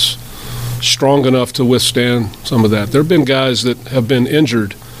quarterback that's strong enough to withstand some of that. There have been guys that have been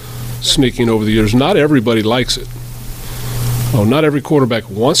injured sneaking over the years. Not everybody likes it. Not every quarterback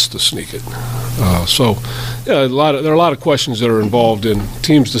wants to sneak it. There are a lot of questions that are involved in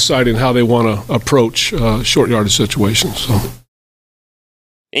teams deciding how they want to approach short yardage situations. So.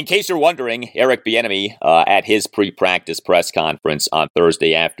 In case you're wondering, Eric Bieniemy, at his pre-practice press conference on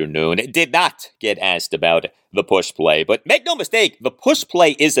Thursday afternoon, did not get asked about the push play. But make no mistake, the push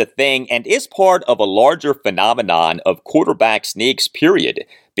play is a thing and is part of a larger phenomenon of quarterback sneaks, period,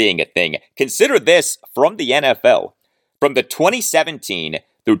 being a thing. Consider this from the NFL. From the 2017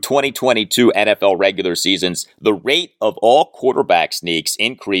 through 2022 NFL regular seasons, the rate of all quarterback sneaks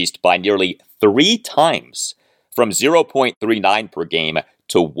increased by nearly 3 times, from 0.39 per game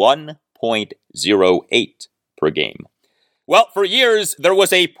to 1.08 per game. Well, for years, there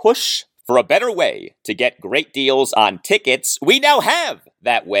was a push for a better way to get great deals on tickets. We now have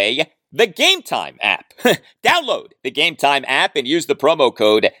that way, the Game Time app. Download the Game Time app and use the promo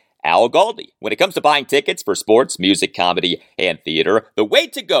code Al Galdi. When it comes to buying tickets for sports, music, comedy, and theater, the way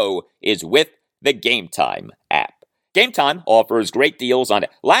to go is with the Game Time app. Game Time offers great deals on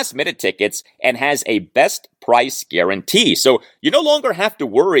last-minute tickets and has a best price guarantee. So you no longer have to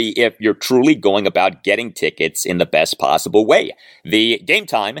worry if you're truly going about getting tickets in the best possible way. The Game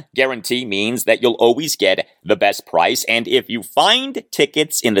Time guarantee means that you'll always get the best price, and if you find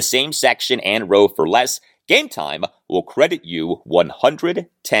tickets in the same section and row for less, Game Time will credit you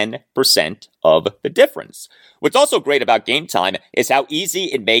 110% of the difference. What's also great about Game Time is how easy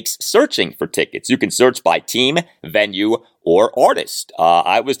it makes searching for tickets. You can search by team, venue, or artist.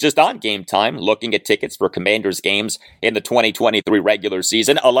 I was just on Game Time looking at tickets for Commanders games in the 2023 regular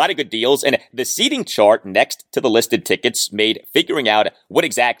season. A lot of good deals, and the seating chart next to the listed tickets made figuring out what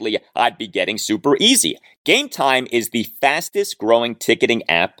exactly I'd be getting super easy. Game Time is the fastest growing ticketing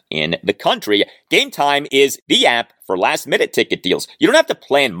app in the country. Game Time is the app for last-minute ticket deals. You don't have to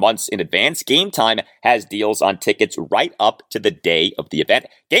plan months in advance. Game Time has deals on tickets right up to the day of the event.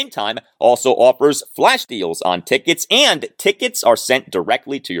 Game Time also offers flash deals on tickets, and tickets are sent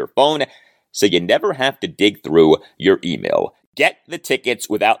directly to your phone, so you never have to dig through your email. Get the tickets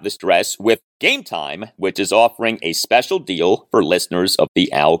without the stress with Game Time, which is offering a special deal for listeners of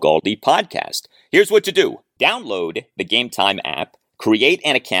the Al Galdi podcast. Here's what you do. Download the Game Time app, create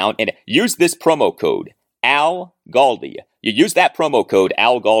an account, and use this promo code, Al Galdi. You use that promo code,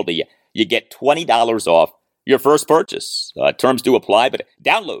 Al Galdi, you get $20 off your first purchase. Terms do apply, but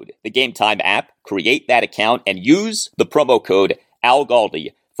download the Game Time app, create that account, and use the promo code Al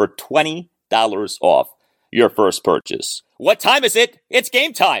Galdi for $20 off your first purchase. What time is it? It's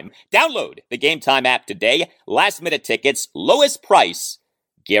game time. Download the Game Time app today. Last minute tickets, lowest price,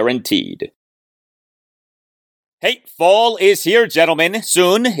 guaranteed. Hey, fall is here, gentlemen.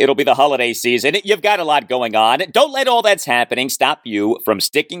 Soon, it'll be the holiday season. You've got a lot going on. Don't let all that's happening stop you from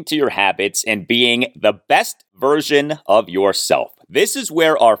sticking to your habits and being the best version of yourself. This is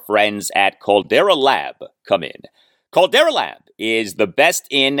where our friends at Caldera Lab come in. Caldera Lab is the best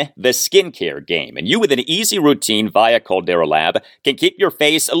in the skincare game, and you with an easy routine via Caldera Lab can keep your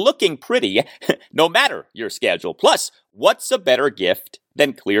face looking pretty no matter your schedule. Plus, what's a better gift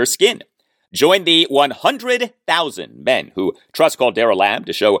than clear skin? Join the 100,000 men who trust Caldera Lab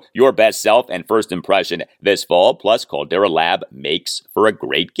to show your best self and first impression this fall. Plus, Caldera Lab makes for a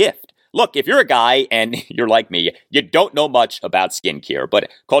great gift. Look, if you're a guy and you're like me, you don't know much about skincare, but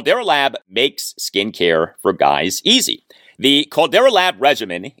Caldera Lab makes skincare for guys easy. The Caldera Lab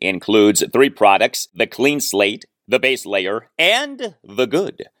regimen includes 3 products: the Clean Slate, the Base Layer, and the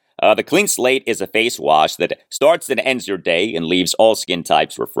Good. The Clean Slate is a face wash that starts and ends your day and leaves all skin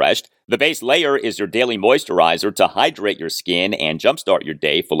types refreshed. The Base Layer is your daily moisturizer to hydrate your skin and jumpstart your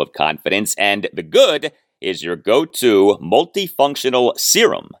day full of confidence. And the Good is your go-to multifunctional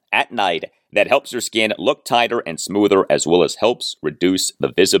serum at night that helps your skin look tighter and smoother, as well as helps reduce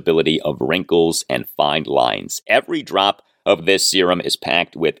the visibility of wrinkles and fine lines. Every drop of this serum is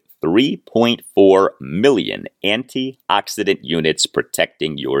packed with 3.4 million antioxidant units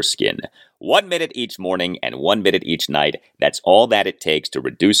protecting your skin. 1 minute each morning and 1 minute each night. That's all that it takes to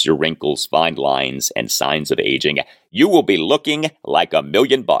reduce your wrinkles, fine lines, and signs of aging. You will be looking like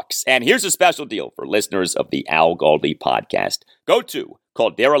 $1,000,000. And here's a special deal for listeners of the Al Galdi podcast. Go to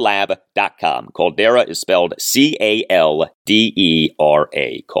CalderaLab.com. Caldera is spelled Caldera.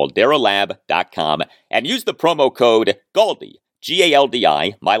 CalderaLab.com. And use the promo code GALDI,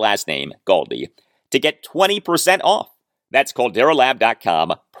 Galdi, my last name, Galdi, to get 20% off. That's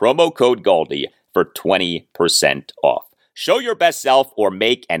CalderaLab.com, promo code GALDI for 20% off. Show your best self or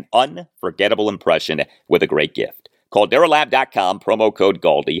make an unforgettable impression with a great gift. CalderaLab.com, promo code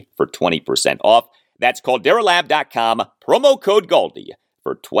GALDI for 20% off. That's CalderaLab.com, promo code GALDI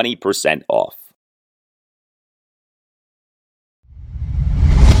for 20% off.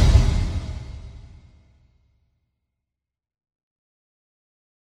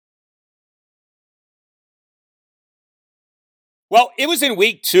 Well, it was in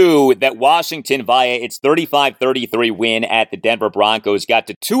week 2 that Washington, via its 35-33 win at the Denver Broncos, got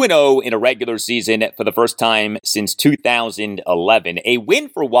to 2-0 in a regular season for the first time since 2011. A win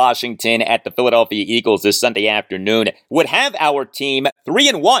for Washington at the Philadelphia Eagles this Sunday afternoon would have our team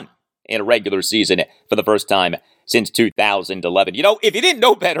 3-1 in a regular season for the first time since 2011. You know, if you didn't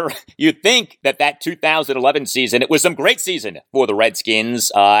know better, you'd think that 2011 season, it was some great season for the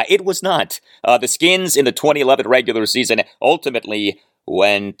Redskins. It was not. The Skins in the 2011 regular season ultimately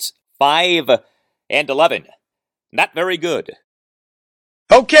went 5-11. Not very good.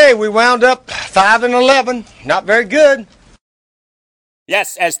 Okay, we wound up 5-11. Not very good.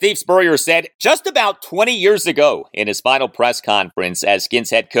 Yes, as Steve Spurrier said just about 20 years ago in his final press conference as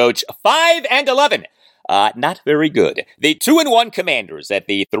Skins head coach, 5-11. Not very good. The 2-1 Commanders at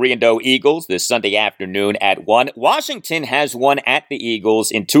the 3-0 Eagles this Sunday afternoon at 1. Washington has won at the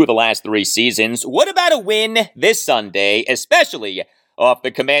Eagles in 2 of the last 3 seasons. What about a win this Sunday, especially off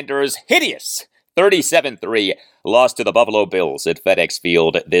the Commanders' hideous 37-3 loss to the Buffalo Bills at FedEx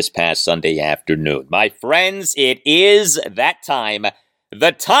Field this past Sunday afternoon? My friends, it is that time.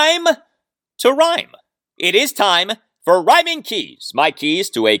 The time to rhyme. It is time for Rhyming Keys. My keys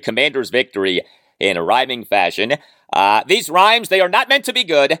to a Commanders victory in a rhyming fashion. These rhymes, they are not meant to be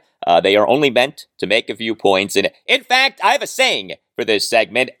good. They are only meant to make a few points. And in fact, I have a saying for this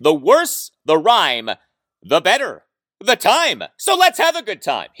segment: the worse the rhyme, the better the time. So let's have a good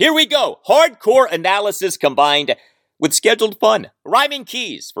time. Here we go. Hardcore analysis combined with scheduled fun. Rhyming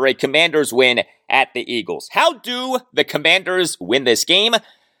keys for a Commanders win at the Eagles. How do the Commanders win this game?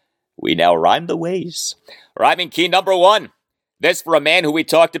 We now rhyme the ways. Rhyming key number 1. This for a man who we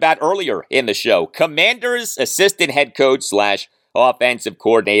talked about earlier in the show. Commanders assistant head coach / offensive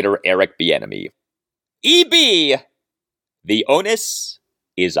coordinator Eric Bieniemy. EB, the onus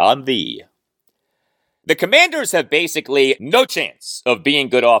is on thee. The Commanders have basically no chance of being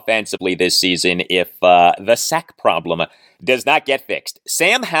good offensively this season if the sack problem does not get fixed.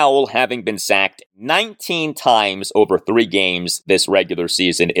 Sam Howell, having been sacked 19 times over 3 games this regular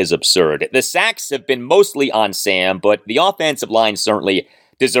season, is absurd. The sacks have been mostly on Sam, but the offensive line certainly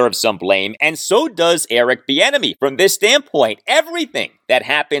deserves some blame, and so does Eric Bieniemy. From this standpoint, everything that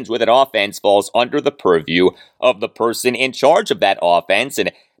happens with an offense falls under the purview of the person in charge of that offense,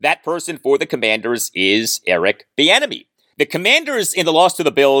 and that person for the Commanders is Eric Bieniemy. The Commanders in the loss to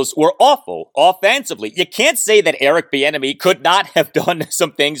the Bills were awful offensively. You can't say that Eric Bieniemy could not have done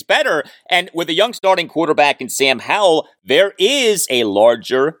some things better. And with a young starting quarterback in Sam Howell, there is a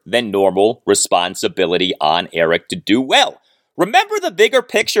larger than normal responsibility on Eric to do well. Remember the bigger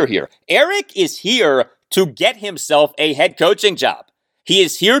picture here. Eric is here to get himself a head coaching job. He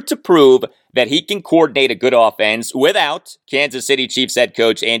is here to prove that he can coordinate a good offense without Kansas City Chiefs head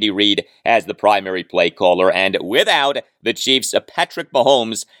coach Andy Reid as the primary play caller and without the Chiefs' Patrick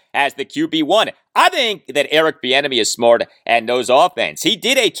Mahomes as the QB1. I think that Eric Bieniemy is smart and knows offense. He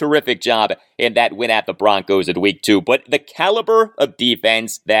did a terrific job in that win at the Broncos in week 2, but the caliber of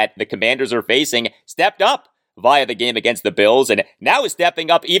defense that the Commanders are facing stepped up via the game against the Bills, and now is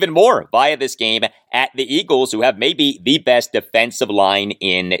stepping up even more via this game at the Eagles, who have maybe the best defensive line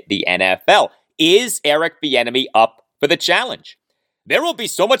in the NFL. Is Eric Bieniemy up for the challenge? There will be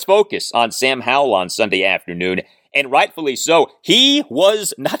so much focus on Sam Howell on Sunday afternoon, and rightfully so. He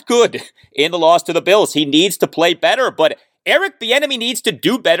was not good in the loss to the Bills. He needs to play better, but Eric Bieniemy needs to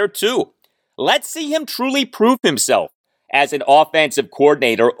do better too. Let's see him truly prove himself as an offensive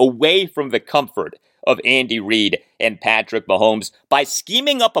coordinator away from the comfort of Andy Reid and Patrick Mahomes by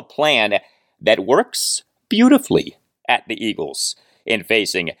scheming up a plan that works beautifully at the Eagles in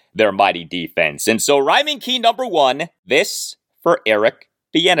facing their mighty defense. And so rhyming key number 1, this for Eric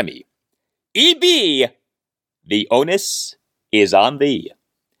Bieniemy. EB, the onus is on thee.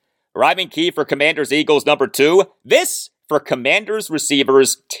 Rhyming key for Commanders Eagles number 2, this for Commanders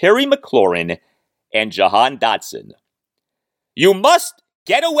receivers Terry McLaurin and Jahan Dotson. You must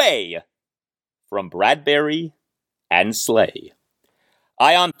get away from Bradbury and Slay.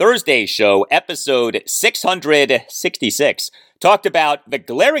 On Thursday's show, episode 666, talked about the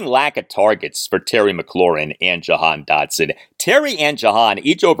glaring lack of targets for Terry McLaurin and Jahan Dotson. Terry and Jahan,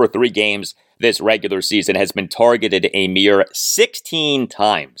 each over 3 games this regular season, has been targeted a mere 16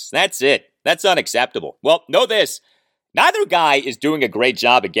 times. That's it. That's unacceptable. Well, know this. Neither guy is doing a great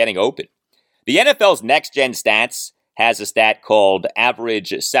job of getting open. The NFL's next-gen stats has a stat called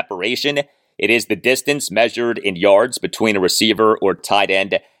average separation. It is the distance measured in yards between a receiver or tight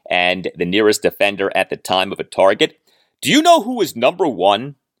end and the nearest defender at the time of a target. Do you know who is number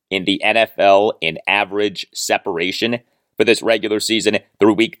 1 in the NFL in average separation for this regular season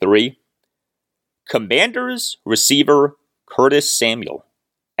through week 3? Commanders receiver Curtis Samuel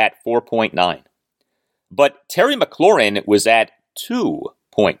at 4.9. But Terry McLaurin was at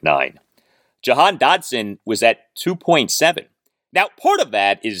 2.9. Jahan Dotson was at 2.7. Now, part of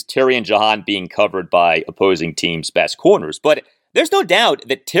that is Terry and Jahan being covered by opposing teams' best corners, but there's no doubt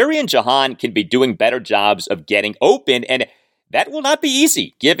that Terry and Jahan can be doing better jobs of getting open, and that will not be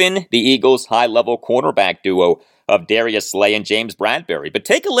easy, given the Eagles' high-level cornerback duo of Darius Slay and James Bradberry. But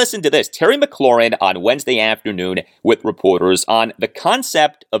take a listen to this. Terry McLaurin on Wednesday afternoon with reporters on the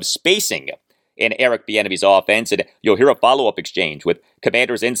concept of spacing in Eric Bieniemy's offense, and you'll hear a follow-up exchange with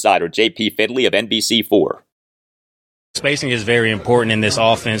Commanders insider J.P. Fidley of NBC4. Spacing is very important in this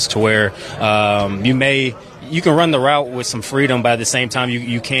offense to where you can run the route with some freedom, but at the same time,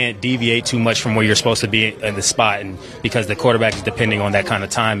 you can't deviate too much from where you're supposed to be in the spot, and because the quarterback is depending on that kind of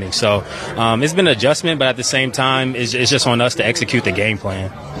timing. So it's been an adjustment, but at the same time, it's just on us to execute the game plan.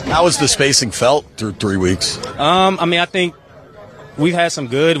 How has the spacing felt through 3 weeks? I think we've had some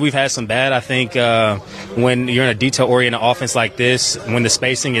good, we've had some bad. I think when you're in a detail-oriented offense like this, when the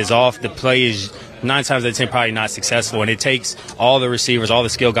spacing is off, the play is 9 times out of 10 probably not successful, and it takes all the receivers, all the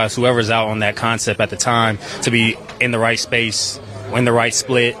skill guys, whoever's out on that concept at the time to be in the right space, in the right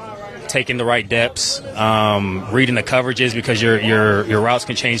split, taking the right depths, reading the coverages, because your routes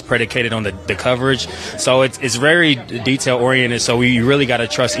can change predicated on the coverage. So it's very detail oriented. So we really got to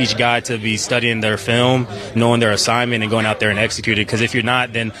trust each guy to be studying their film, knowing their assignment, and going out there and executing. Because if you're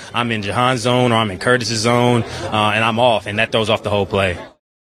not, then I'm in Jahan's zone or I'm in Curtis's zone, and I'm off, and that throws off the whole play.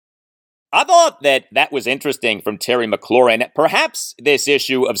 I thought that was interesting from Terry McLaurin. Perhaps this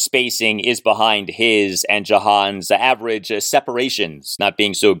issue of spacing is behind his and Jahan's average separations not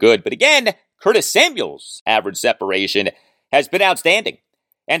being so good. But again, Curtis Samuel's average separation has been outstanding.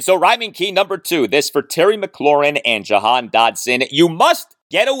 And so rhyming key number 2, this for Terry McLaurin and Jahan Dotson: you must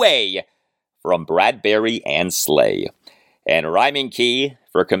get away from Bradberry and Slay. And rhyming key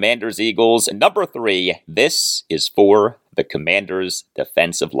for Commanders Eagles number 3, this is for the Commanders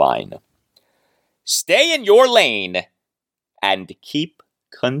defensive line. Stay in your lane and keep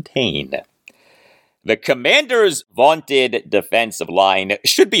contained. The Commanders' vaunted defensive line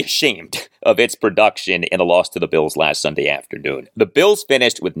should be ashamed of its production in a loss to the Bills last Sunday afternoon. The Bills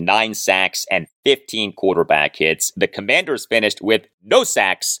finished with 9 sacks and 15 quarterback hits. The Commanders finished with no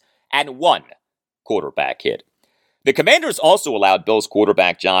sacks and 1 quarterback hit. The Commanders also allowed Bills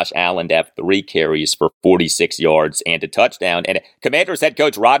quarterback Josh Allen to have 3 carries for 46 yards and a touchdown. And Commanders head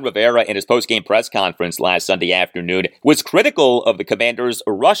coach Ron Rivera, in his postgame press conference last Sunday afternoon, was critical of the Commanders'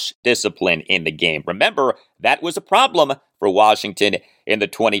 rush discipline in the game. Remember, that was a problem for Washington in the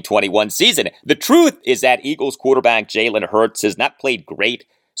 2021 season. The truth is that Eagles quarterback Jalen Hurts has not played great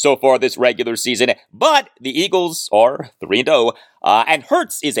so far this regular season, but the Eagles are 3-0, and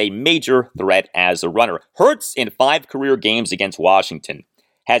Hurts is a major threat as a runner. Hurts, in 5 career games against Washington,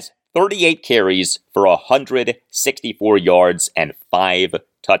 has 38 carries for 164 yards and 5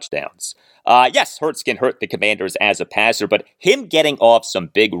 touchdowns. Yes, Hurts can hurt the Commanders as a passer, but him getting off some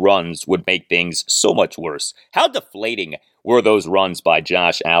big runs would make things so much worse. How deflating were those runs by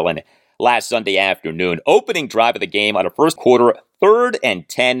Josh Allen last Sunday afternoon? Opening drive of the game on a first quarter, 3rd and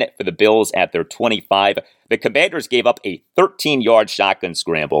 10 for the Bills at their 25. The Commanders gave up a 13-yard shotgun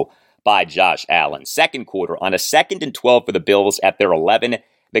scramble by Josh Allen. Second quarter, on a 2nd and 12 for the Bills at their 11,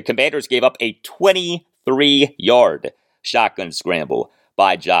 the Commanders gave up a 23-yard shotgun scramble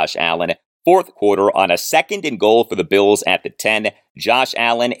by Josh Allen. Fourth quarter, on a 2nd and goal for the Bills at the 10, Josh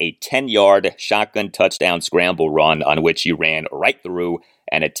Allen, a 10-yard shotgun touchdown scramble run on which he ran right through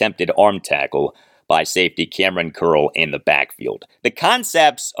an attempted arm tackle by safety Cameron Curl in the backfield. The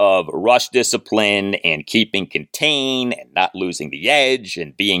concepts of rush discipline and keeping contained and not losing the edge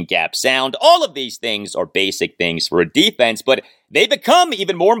and being gap sound, all of these things are basic things for a defense, but they become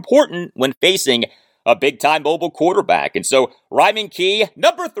even more important when facing a big-time mobile quarterback. And so, rhyming key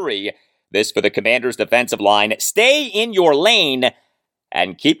number 3, this for the Commanders' defensive line: stay in your lane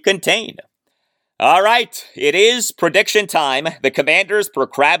and keep contained. All right, it is prediction time. The Commanders per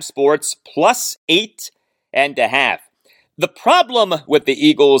Crab Sports plus 8.5. The problem with the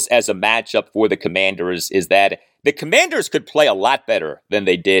Eagles as a matchup for the Commanders is that the Commanders could play a lot better than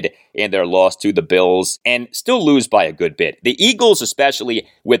they did in their loss to the Bills and still lose by a good bit. The Eagles, especially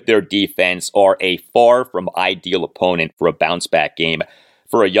with their defense, are a far from ideal opponent for a bounce-back game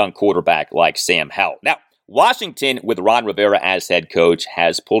for a young quarterback like Sam Howell. Now, Washington, with Ron Rivera as head coach,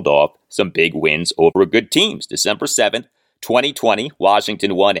 has pulled off some big wins over good teams. December 7th, 2020,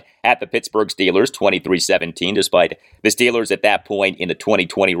 Washington won at the Pittsburgh Steelers 23-17, despite the Steelers at that point in the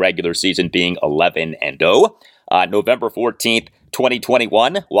 2020 regular season being 11-0. November 14th,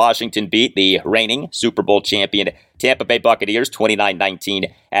 2021, Washington beat the reigning Super Bowl champion Tampa Bay Buccaneers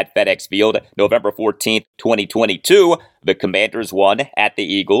 29-19 at FedEx Field. November 14th, 2022, the Commanders won at the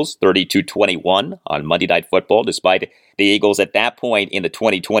Eagles 32-21 on Monday Night Football, despite the Eagles at that point in the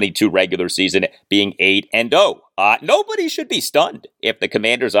 2022 regular season being 8-0. Nobody should be stunned if the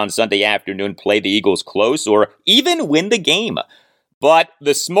Commanders on Sunday afternoon play the Eagles close or even win the game. But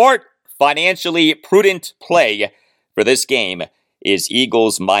the smart, financially prudent play for this game is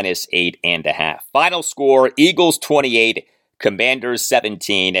Eagles minus 8.5. Final score, Eagles 28, Commanders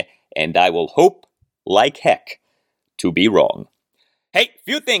 17, and I will hope like heck to be wrong. Hey,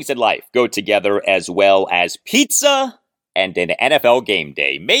 few things in life go together as well as pizza and an NFL game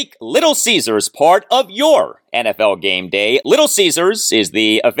day. Make Little Caesars part of your NFL game day. Little Caesars is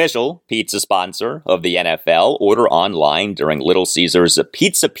the official pizza sponsor of the NFL. Order online during Little Caesars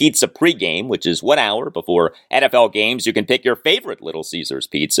Pizza pregame, which is 1 hour before NFL games. You can pick your favorite Little Caesars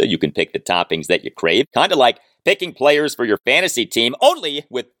pizza. You can pick the toppings that you crave, kind of like picking players for your fantasy team. Only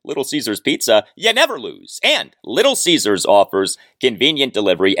with Little Caesars Pizza, you never lose. And Little Caesars offers convenient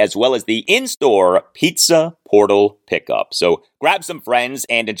delivery as well as the in-store pizza portal pickup. So grab some friends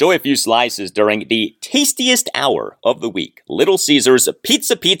and enjoy a few slices during the tastiest hour of the week. Little Caesars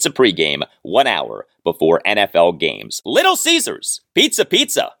Pizza pregame, 1 hour before NFL games. Little Caesars Pizza.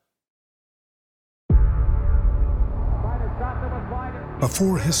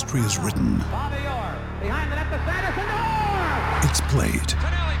 Before history is written, it's played.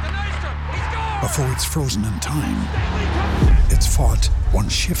 Before it's frozen in time, it's fought one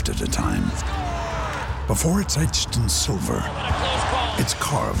shift at a time. Before it's etched in silver, it's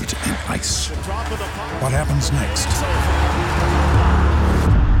carved in ice. What happens next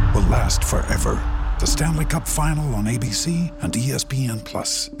will last forever. The Stanley Cup Final on ABC and ESPN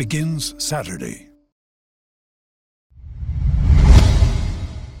Plus begins Saturday.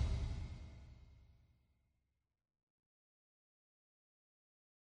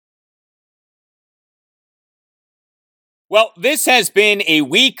 Well, this has been a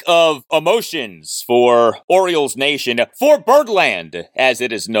week of emotions for Orioles Nation, for Birdland, as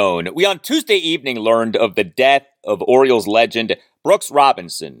it is known. We on Tuesday evening learned of the death of Orioles legend Brooks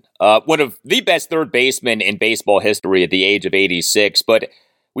Robinson, one of the best third basemen in baseball history at the age of 86. But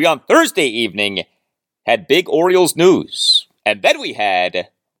we on Thursday evening had big Orioles news. And then we had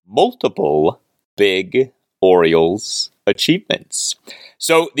multiple big Orioles achievements.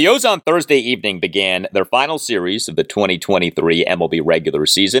 So the O's on Thursday evening began their final series of the 2023 MLB regular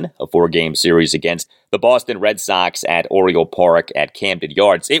season, a 4-game series against the Boston Red Sox at Oriole Park at Camden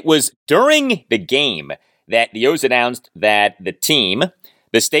Yards. It was during the game that the O's announced that the team,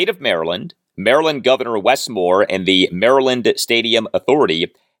 the state of Maryland, Maryland Governor Wes Moore, and the Maryland Stadium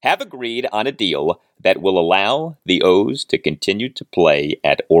Authority have agreed on a deal that will allow the O's to continue to play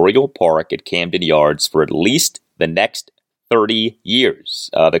at Oriole Park at Camden Yards for at least the next 30 years.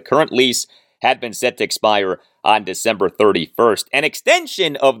 The current lease had been set to expire on December 31st. An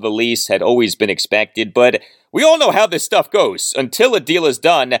extension of the lease had always been expected, but we all know how this stuff goes. Until a deal is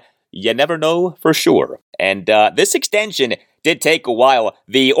done, you never know for sure. And this extension did take a while.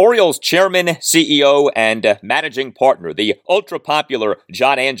 The Orioles chairman, CEO, and managing partner, the ultra-popular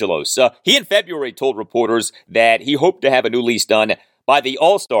John Angelos, he in February told reporters that he hoped to have a new lease done by the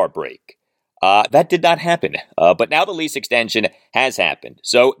All-Star break. That did not happen, but now the lease extension has happened.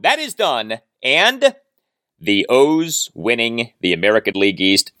 So that is done, and the O's winning the American League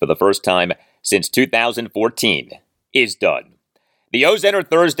East for the first time since 2014 is done. The O's entered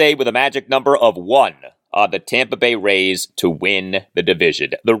Thursday with a magic number of 1 on the Tampa Bay Rays to win the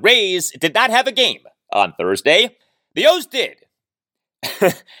division. The Rays did not have a game on Thursday. The O's did.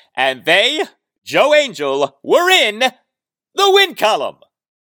 And they, Joe Angel, were in the win column.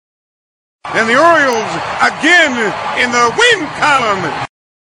 And the Orioles again in the win column.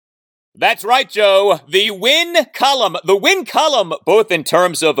 That's right, Joe. The win column. The win column, both in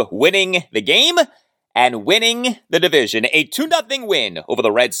terms of winning the game and winning the division. A 2-0 win over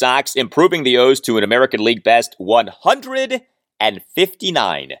the Red Sox, improving the O's to an American League best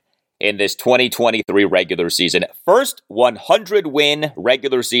 159 in this 2023 regular season. First 100-win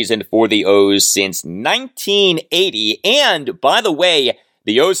regular season for the O's since 1980. And, by the way,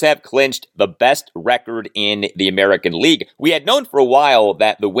 the O's have clinched the best record in the American League. We had known for a while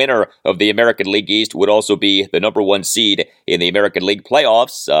that the winner of the American League East would also be the number 1 seed in the American League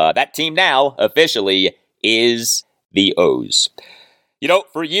playoffs. That team now, officially, is the O's. You know,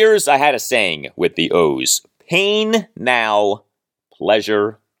 for years I had a saying with the O's: pain now,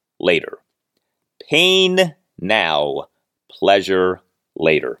 pleasure later. Pain now, pleasure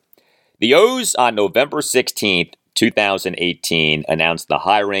later. The O's on November 16th 2018 announced the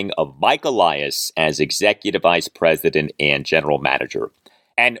hiring of Mike Elias as Executive Vice President and General Manager.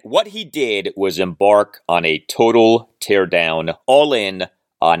 And what he did was embark on a total teardown, all in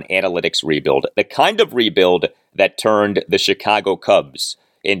on analytics rebuild, the kind of rebuild that turned the Chicago Cubs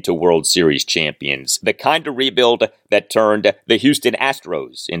into World Series champions, the kind of rebuild that turned the Houston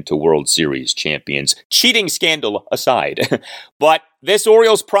Astros into World Series champions, cheating scandal aside. But this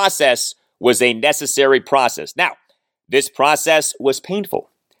Orioles process was a necessary process. Now, this process was painful.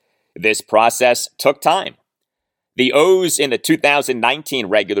 This process took time. The O's in the 2019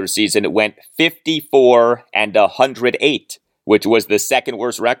 regular season went 54-108, which was the second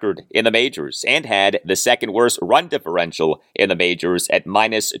worst record in the majors and had the second worst run differential in the majors at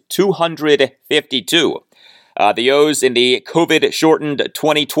minus 252. The O's in the COVID-shortened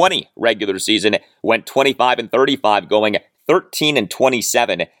 2020 regular season went 25-35, going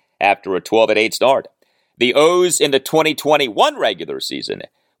 13-27 after a 12-8 start. The O's in the 2021 regular season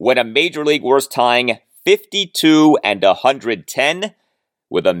went a major league worst tying 52-110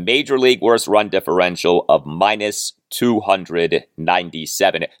 with a major league worst run differential of minus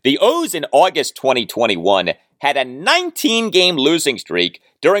 297. The O's in August 2021 had a 19-game losing streak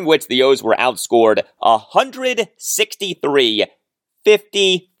during which the O's were outscored 163-55.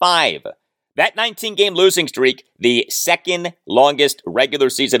 That 19-game losing streak, the second longest regular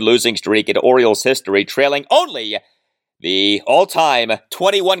season losing streak in Orioles history, trailing only the all-time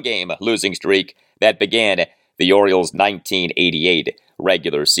 21-game losing streak that began the Orioles' 1988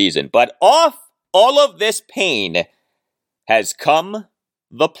 regular season. But off all of this pain has come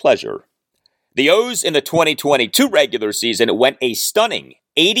the pleasure. The O's in the 2022 regular season went a stunning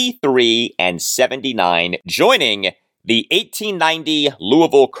 83-79, joining the 1890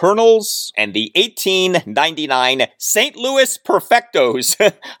 Louisville Colonels and the 1899 St. Louis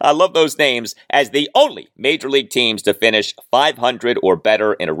Perfectos, I love those names, as the only major league teams to finish 500 or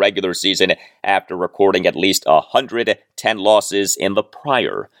better in a regular season after recording at least 110 losses in the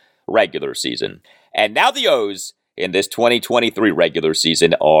prior regular season. And now the O's in this 2023 regular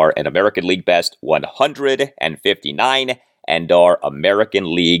season are an American League best 159 and are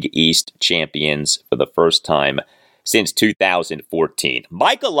American League East champions for the first time since 2014.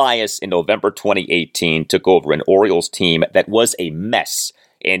 Mike Elias in November 2018 took over an Orioles team that was a mess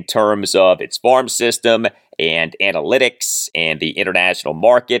in terms of its farm system and analytics and the international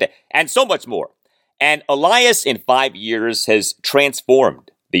market and so much more. And Elias in 5 years has transformed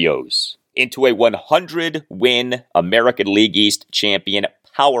the O's into a 100-win American League East champion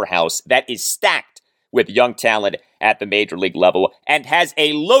powerhouse that is stacked with young talent at the major league level and has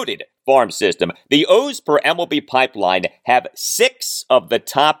a loaded farm system. The O's per MLB Pipeline have 6 of the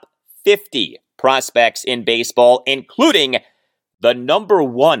top 50 prospects in baseball, including the number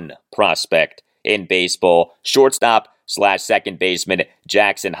 1 prospect in baseball, shortstop/second baseman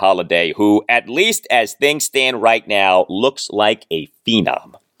Jackson Holliday, who, at least as things stand right now, looks like a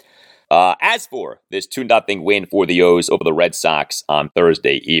phenom. As for this 2-0 win for the O's over the Red Sox on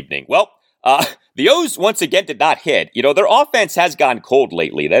Thursday evening, well, the O's once again did not hit. You know, their offense has gone cold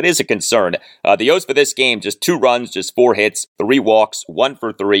lately. That is a concern. The O's for this game, just 2 runs, just 4 hits, 3 walks, 1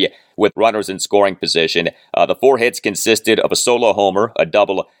 for 3 with runners in scoring position. The 4 hits consisted of a solo homer, a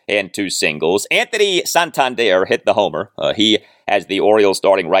double, and 2 singles. Anthony Santander hit the homer. He, as the Orioles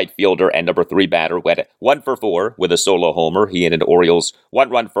starting right fielder and number 3 batter, went 1 for 4 with a solo homer. He hit an Orioles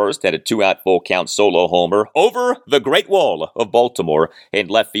 1-run first, had a 2-out full count solo homer over the Great Wall of Baltimore in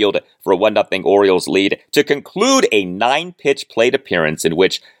left field for a 1-0 Orioles lead to conclude a 9-pitch plate appearance in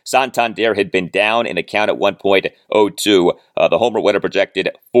which Santander had been down in the count at 1.02. The homer winner projected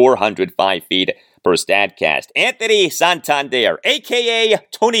 405 feet per Statcast. Anthony Santander, a.k.a.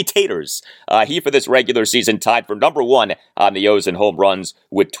 Tony Taters. He, for this regular season, tied for number 1 on the O's in home runs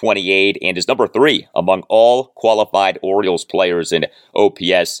with 28 and is number 3 among all qualified Orioles players in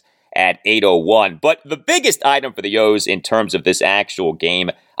OPS at 801. But the biggest item for the O's in terms of this actual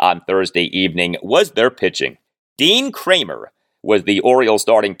game on Thursday evening was their pitching. Dean Kramer was the Orioles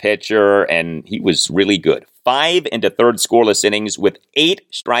starting pitcher, and he was really good. 5 1/3 scoreless innings with 8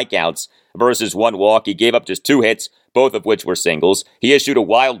 strikeouts versus 1 walk. He gave up just 2 hits, both of which were singles. He issued a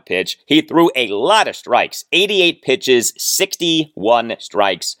wild pitch. He threw a lot of strikes, 88 pitches, 61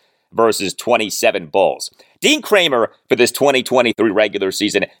 strikes versus 27 balls. Dean Kramer for this 2023 regular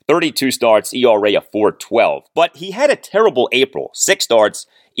season, 32 starts, ERA of 4.12. But he had a terrible April, 6 starts,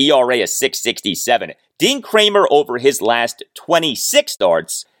 ERA of 6.67. Dean Kramer over his last 26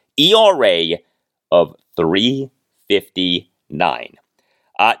 starts, ERA of 3.59.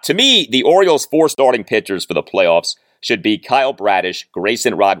 To me, the Orioles' 4 starting pitchers for the playoffs should be Kyle Bradish,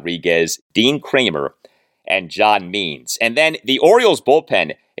 Grayson Rodriguez, Dean Kramer, and John Means. And then the Orioles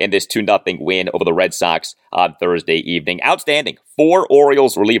bullpen in this 2-0 win over the Red Sox on Thursday evening. Outstanding. 4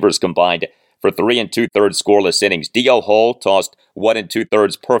 Orioles relievers combined for 3 2/3 scoreless innings. D.L. Hull tossed 1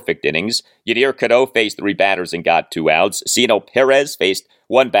 2/3 perfect innings. Yadier Cano faced 3 batters and got 2 outs. Ciano Perez faced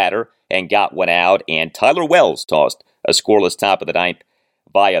 1 batter and got 1 out. And Tyler Wells tossed a scoreless top of the 9th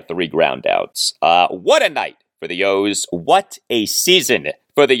via 3 ground outs. What a night for the O's. What a season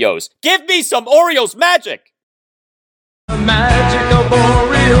for the O's. Give me some Orioles magic. The magic of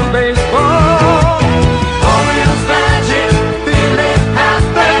Orioles baseball. Orioles magic, feel it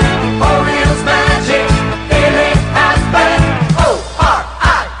happen. Orioles magic, feel it happen.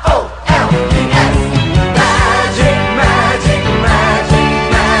 O-R-I-O-L-E-S. Magic, magic, magic,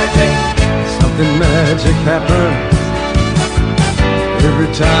 magic. Something magic happens every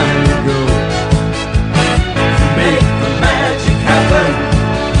time you go. Make the magic happen.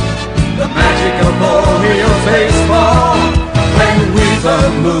 The magic of Orioles baseball. When we the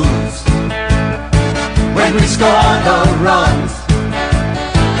moves, when we score the runs,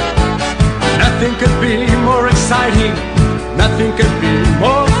 nothing could be more exciting, nothing could be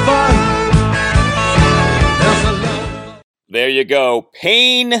more fun. There's a love. There you go.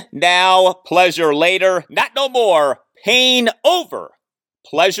 Pain now, pleasure later. Not no more. Pain over.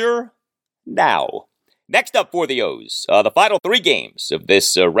 Pleasure now. Next up for the O's, the final 3 games of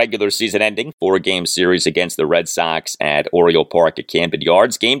this regular season-ending 4-game series against the Red Sox at Oriole Park at Camden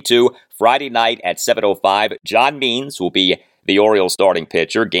Yards. Game 2, Friday night at 7:05. John Means will be the Orioles starting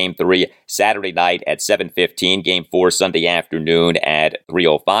pitcher. Game 3, Saturday night at 7:15. Game 4, Sunday afternoon at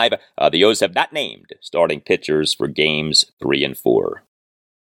 3:05. The O's have not named starting pitchers for games 3 and 4.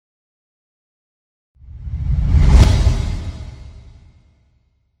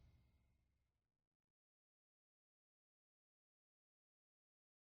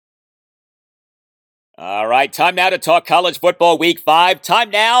 All right, time now to talk college football week 5. Time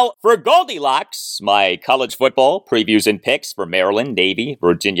now for Goldilocks, my college football previews and picks for Maryland, Navy,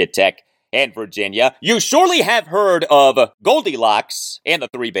 Virginia Tech, and Virginia. You surely have heard of Goldilocks and the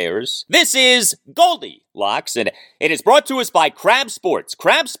Three Bears. This is Goldilocks, and it is brought to us by Crab Sports.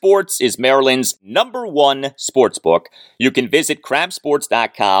 Crab Sports is Maryland's #1 sports book. You can visit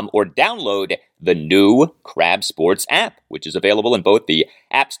crabsports.com or download the new Crab Sports app, which is available in both the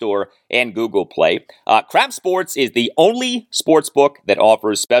App Store and Google Play. Crab Sports is the only sports book that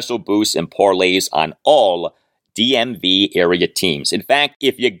offers special boosts and parlays on all DMV area teams. In fact,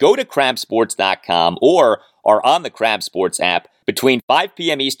 if you go to crabsports.com or are on the Crab Sports app between 5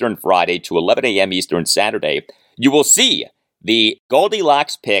 p.m. Eastern Friday to 11 a.m. Eastern Saturday, you will see the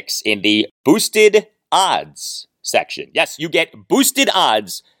Goldilocks picks in the boosted odds section. Yes, you get boosted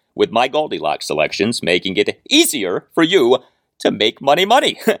odds with my Goldilocks selections, making it easier for you to make money.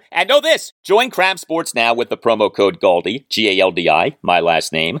 And know this, join Crab Sports now with the promo code GALDI, G-A-L-D-I, my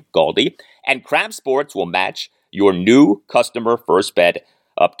last name, GALDI, and Crab Sports will match your new customer first bet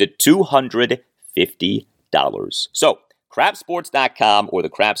up to $250. So, crabsports.com or the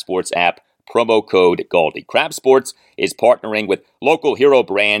Crab Sports app, promo code GALDI. Crab Sports is partnering with local hero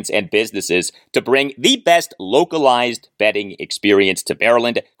brands and businesses to bring the best localized betting experience to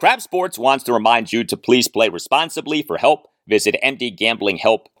Maryland. Crab Sports wants to remind you to please play responsibly. For help, visit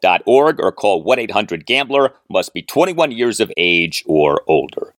mdgamblinghelp.org or call 1-800-GAMBLER. Must be 21 years of age or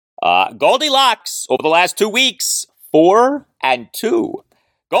older. Goldilocks over the last 2 weeks, 4 and 2.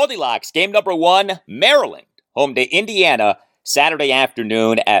 Goldilocks, game number 1, Maryland, home to Indiana, Saturday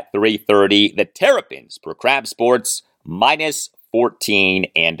afternoon at 3:30. The Terrapins per Crab Sports,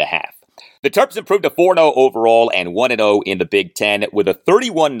 -14.5. The Terps improved to 4-0 overall and 1-0 in the Big Ten with a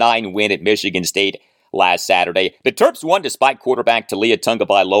 31-9 win at Michigan State last Saturday. The Terps won despite quarterback Talia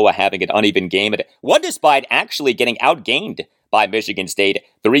Tungabailoa having an uneven game, and won despite actually getting outgained by Michigan State,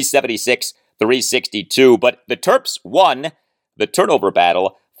 376-362. But the Terps won the turnover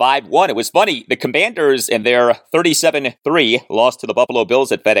battle 5-1. It was funny, the Commanders in their 37-3 loss to the Buffalo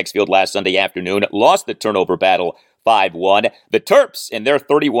Bills at FedEx Field last Sunday afternoon, lost the turnover battle 5-1. The Terps in their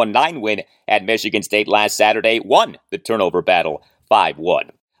 31-9 win at Michigan State last Saturday won the turnover battle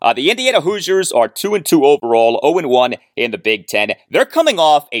 5-1. The Indiana Hoosiers are 2-2 overall, 0-1 in the Big Ten. They're coming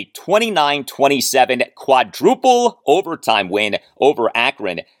off a 29-27 quadruple overtime win over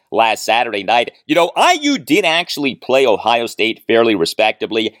Akron last Saturday night. You know, IU did actually play Ohio State fairly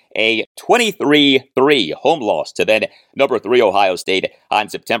respectably, a 23-3 home loss to then number 3 Ohio State on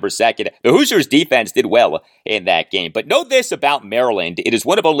September 2nd. The Hoosiers defense did well in that game. But know this about Maryland, it is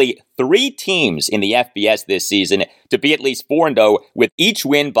one of only 3 teams in the FBS this season to be at least 4-0 with each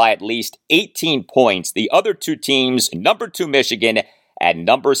win by at least 18 points. The other 2 teams, number 2 Michigan and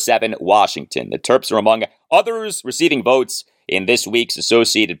number 7 Washington. The Terps are among Others receiving votes in this week's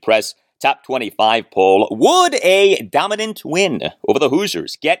Associated Press Top 25 poll: would a dominant win over the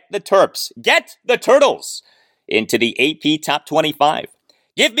Hoosiers get the Terps, get the Turtles into the AP Top 25?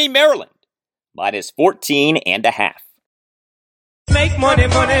 Give me Maryland, minus 14.5. Make money,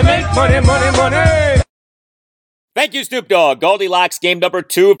 money, make money, money, money. Thank you, Snoop Dogg. Goldilocks game number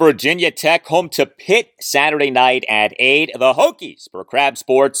 2, Virginia Tech home to Pitt Saturday night at 8. The Hokies for Crab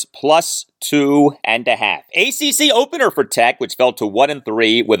Sports plus 2.5. ACC opener for Tech, which fell to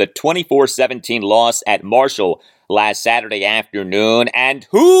 1-3 with a 24-17 loss at Marshall last Saturday afternoon. And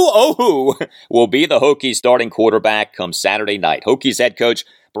who will be the Hokies starting quarterback come Saturday night? Hokies head coach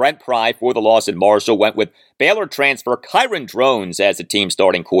Brent Pry, for the loss at Marshall, went with Baylor transfer Kyron Drones as the team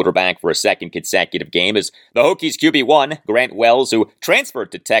starting quarterback for a second consecutive game, as the Hokies QB1, Grant Wells, who transferred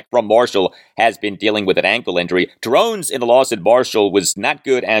to Tech from Marshall, has been dealing with an ankle injury. Drones, in the loss at Marshall, was not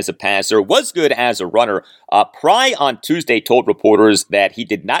good as a passer, was good as a runner. Pry on Tuesday told reporters that he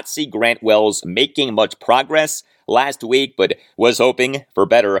did not see Grant Wells making much progress last week, but was hoping for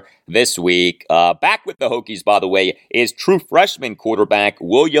better this week. Back with the Hokies, by the way, is true freshman quarterback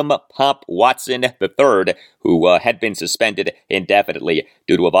William Pop Watson III, who had been suspended indefinitely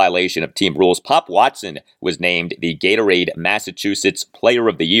due to a violation of team rules. Pop Watson was named the Gatorade Massachusetts Player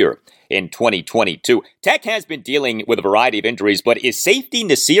of the Year in 2022. Tech has been dealing with a variety of injuries, but is safety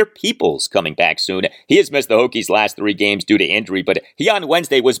Nasir Peoples coming back soon? He has missed the Hokies' last 3 games due to injury, but he on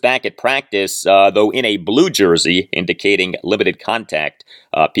Wednesday was back at practice, though in a blue jersey, indicating limited contact.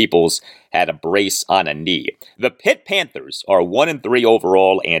 Peoples had a brace on a knee. The Pitt Panthers are 1-3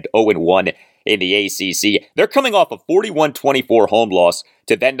 overall and 0-1 in the ACC. They're coming off a 41-24 home loss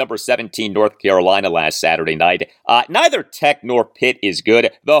to then number 17 North Carolina last Saturday night. Neither Tech nor Pitt is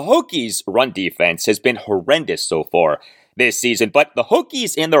good. The Hokies' run defense has been horrendous so far this season, but the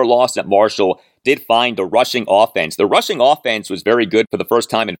Hokies in their loss at Marshall did find a rushing offense. The rushing offense was very good for the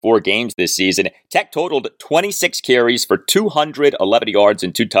first time in 4 games this season. Tech totaled 26 carries for 211 yards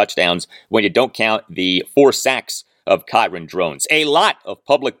and 2 touchdowns when you don't count the 4 sacks of Kyron Drones. A lot of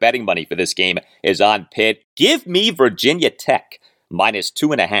public betting money for this game is on Pitt. Give me Virginia Tech, minus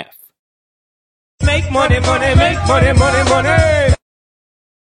 2.5. Make money, money, make money, money, money.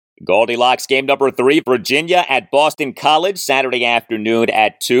 Goldilocks game number 3, Virginia at Boston College, Saturday afternoon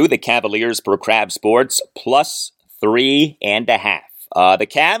at 2. The Cavaliers per Crab Sports, plus 3.5. The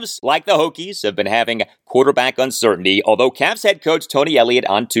Cavs, like the Hokies, have been having quarterback uncertainty, although Cavs head coach Tony Elliott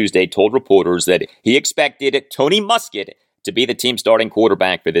on Tuesday told reporters that he expected Tony Muskett to be the team starting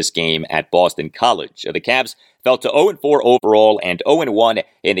quarterback for this game at Boston College. The Cavs fell to 0-4 overall and 0-1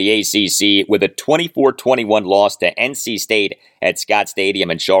 in the ACC with a 24-21 loss to NC State at Scott Stadium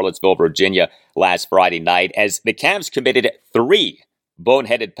in Charlottesville, Virginia last Friday night, as the Cavs committed 3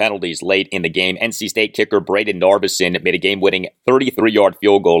 boneheaded penalties late in the game. NC State kicker Braden Narveson made a game-winning 33-yard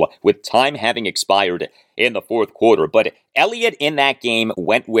field goal with time having expired in the fourth quarter. But Elliott in that game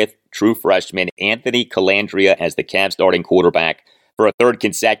went with true freshman Anthony Calandria as the Cavs starting quarterback for a 3rd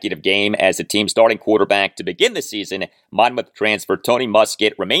consecutive game. As the team starting quarterback to begin the season, Monmouth transfer Tony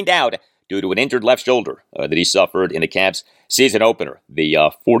Muskett remained out due to an injured left shoulder that he suffered in the Cavs season opener, the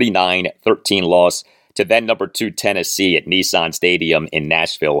 49-13 loss to then number 2 Tennessee at Nissan Stadium in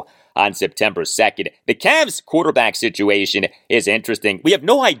Nashville on September 2nd. The Cavs' quarterback situation is interesting. We have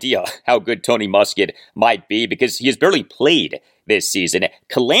no idea how good Tony Muskett might be because he has barely played this season.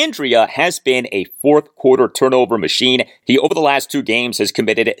 Calandria has been a fourth-quarter turnover machine. He, over the last 2 games, has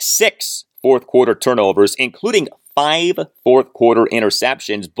committed 6 fourth-quarter turnovers, including 5 fourth-quarter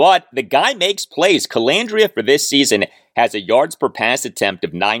interceptions, but the guy makes plays. Calandria for this season has a yards per pass attempt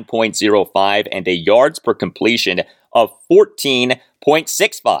of 9.05 and a yards per completion of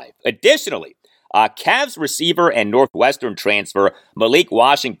 14.65. Additionally, Cavs receiver and Northwestern transfer Malik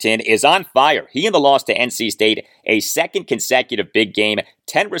Washington is on fire. He in the loss to NC State, a 2nd consecutive big game,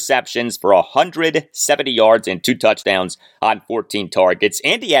 10 receptions for 170 yards and 2 touchdowns on 14 targets.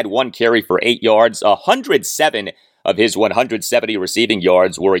 And he had 1 carry for 8 yards. 107 of his 170 receiving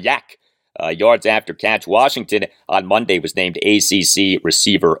yards were yak yards after catch. Washington on Monday was named ACC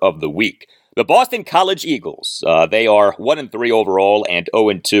Receiver of the Week. The Boston College Eagles, they are 1-3 overall and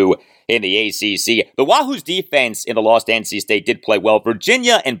 0-2 in the ACC. The Wahoo's defense in the loss to NC State did play well.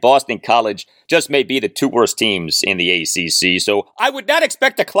 Virginia and Boston College just may be the 2 worst teams in the ACC, so I would not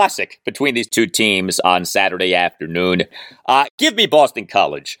expect a classic between these 2 teams on Saturday afternoon. Give me Boston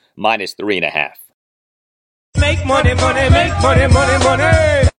College, minus 3.5. Make money, money, make money, money,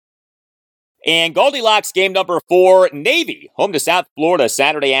 money. And Goldilocks game number 4, Navy, home to South Florida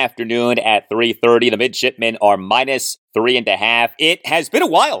Saturday afternoon at 3:30. The Midshipmen are minus 3.5. It has been a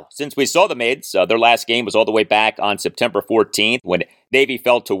while since we saw the Mids. Their last game was all the way back on September 14th when Navy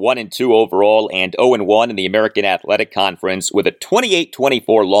fell to 1-2 overall and 0-1 in the American Athletic Conference with a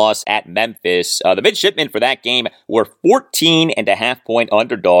 28-24 loss at Memphis. The Midshipmen for that game were 14.5-point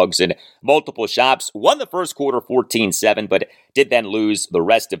underdogs in multiple shops. Won the first quarter 14-7, but did then lose the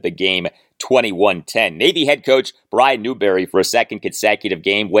rest of the game 21-10. Navy head coach Brian Newberry, for a second consecutive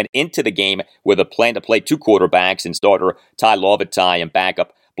game, went into the game with a plan to play 2 quarterbacks and starter Ty Lovatai and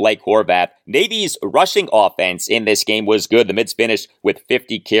backup Blake Horvath. Navy's rushing offense in this game was good. The Mids finished with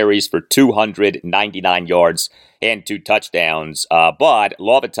 50 carries for 299 yards and 2 touchdowns. But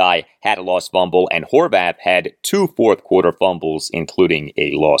Lovatai had a lost fumble, and Horvath had 2 fourth-quarter fumbles, including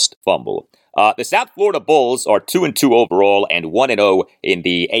a lost fumble. The South Florida Bulls are 2-2 overall and 1-0 in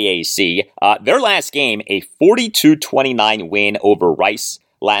the AAC. Their last game, a 42-29 win over Rice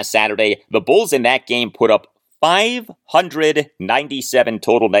last Saturday. The Bulls in that game put up 597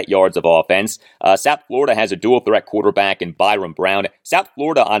 total net yards of offense. South Florida has a dual-threat quarterback in Byron Brown. South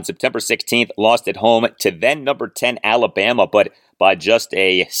Florida on September 16th lost at home to then number 10 Alabama, but by just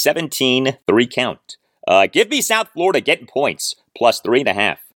a 17-3 count. Give me South Florida getting points, plus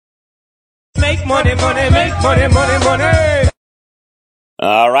 3.5. Make money, money, make money, money, money.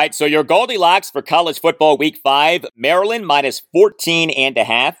 All right, so your Goldilocks for college football week 5, Maryland minus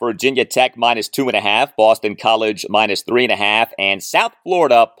 14.5, Virginia Tech minus 2.5, Boston College minus 3.5, and South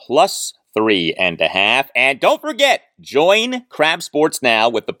Florida plus 3.5. And don't forget, join Crab Sports now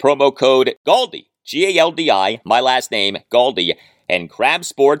with the promo code GALDI, G-A-L-D-I, my last name, GALDI, and Crab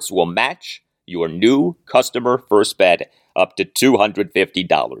Sports will match your new customer first bet up to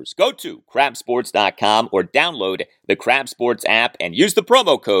 $250. Go to crabsports.com or download the Crab Sports app and use the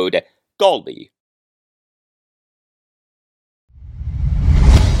promo code GALDI.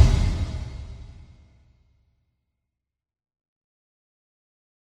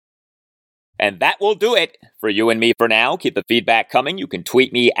 And that will do it for you and me for now. Keep the feedback coming. You can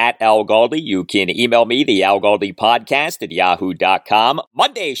tweet me at Al Galdi. You can email me, the Al Galdi podcast at yahoo.com.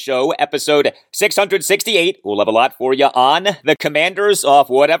 Monday's show, episode 668. We'll have a lot for you on the Commanders off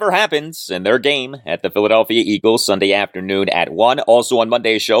whatever happens in their game at the Philadelphia Eagles Sunday afternoon at 1. Also on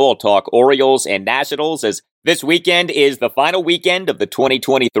Monday's show, I'll talk Orioles and Nationals as this weekend is the final weekend of the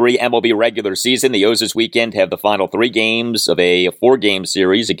 2023 MLB regular season. The O's this weekend have the final 3 games of a 4-game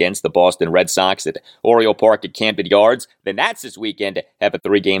series against the Boston Red Sox at Oriole Park at Camden Yards. The Nats this weekend have a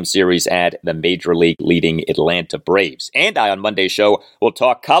 3-game series at the Major League leading Atlanta Braves. And on Monday's show, we'll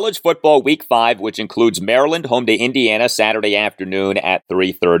talk college football week 5, which includes Maryland home to Indiana Saturday afternoon at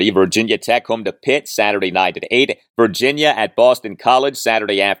 3:30. Virginia Tech home to Pitt Saturday night at 8. Virginia at Boston College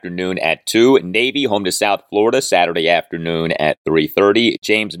Saturday afternoon at 2. Navy home to South Florida Saturday afternoon at 3:30.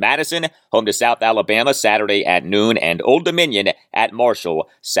 James Madison home to South Alabama Saturday at noon, and Old Dominion at Marshall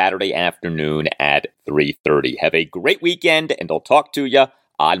Saturday afternoon at 3:30. Have a great weekend, and I'll talk to you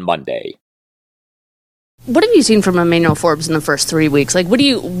on Monday. What have you seen from Emmanuel Forbes in the first 3 weeks? Like, what do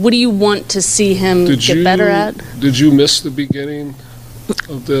you want to see him get better at? Did you miss the beginning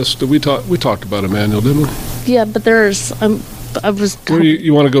of this? We talked about Emmanuel, didn't we? Yeah, but there's I was. Where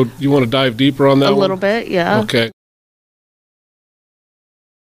you want to go? You want to dive deeper on that? A little bit, yeah. Okay.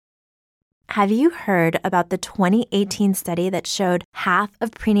 Have you heard about the 2018 study that showed half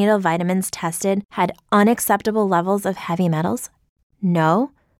of prenatal vitamins tested had unacceptable levels of heavy metals?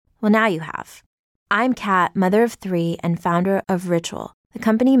 No? Well, now you have. I'm Kat, mother of 3 and founder of Ritual, the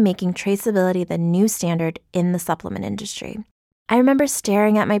company making traceability the new standard in the supplement industry. I remember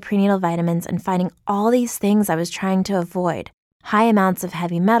staring at my prenatal vitamins and finding all these things I was trying to avoid. High amounts of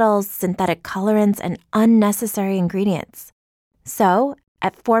heavy metals, synthetic colorants, and unnecessary ingredients. So,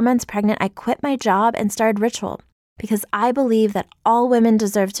 at 4 months pregnant, I quit my job and started Ritual because I believe that all women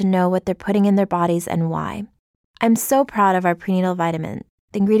deserve to know what they're putting in their bodies and why. I'm so proud of our prenatal vitamin.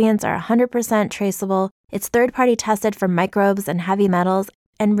 The ingredients are 100% traceable, it's third-party tested for microbes and heavy metals,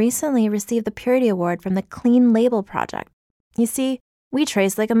 and recently received the Purity Award from the Clean Label Project. You see, we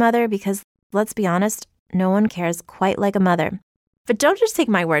trace like a mother because, let's be honest, no one cares quite like a mother. But don't just take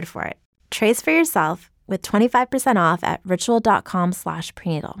my word for it. Trace for yourself with 25% off at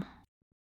ritual.com/prenatal.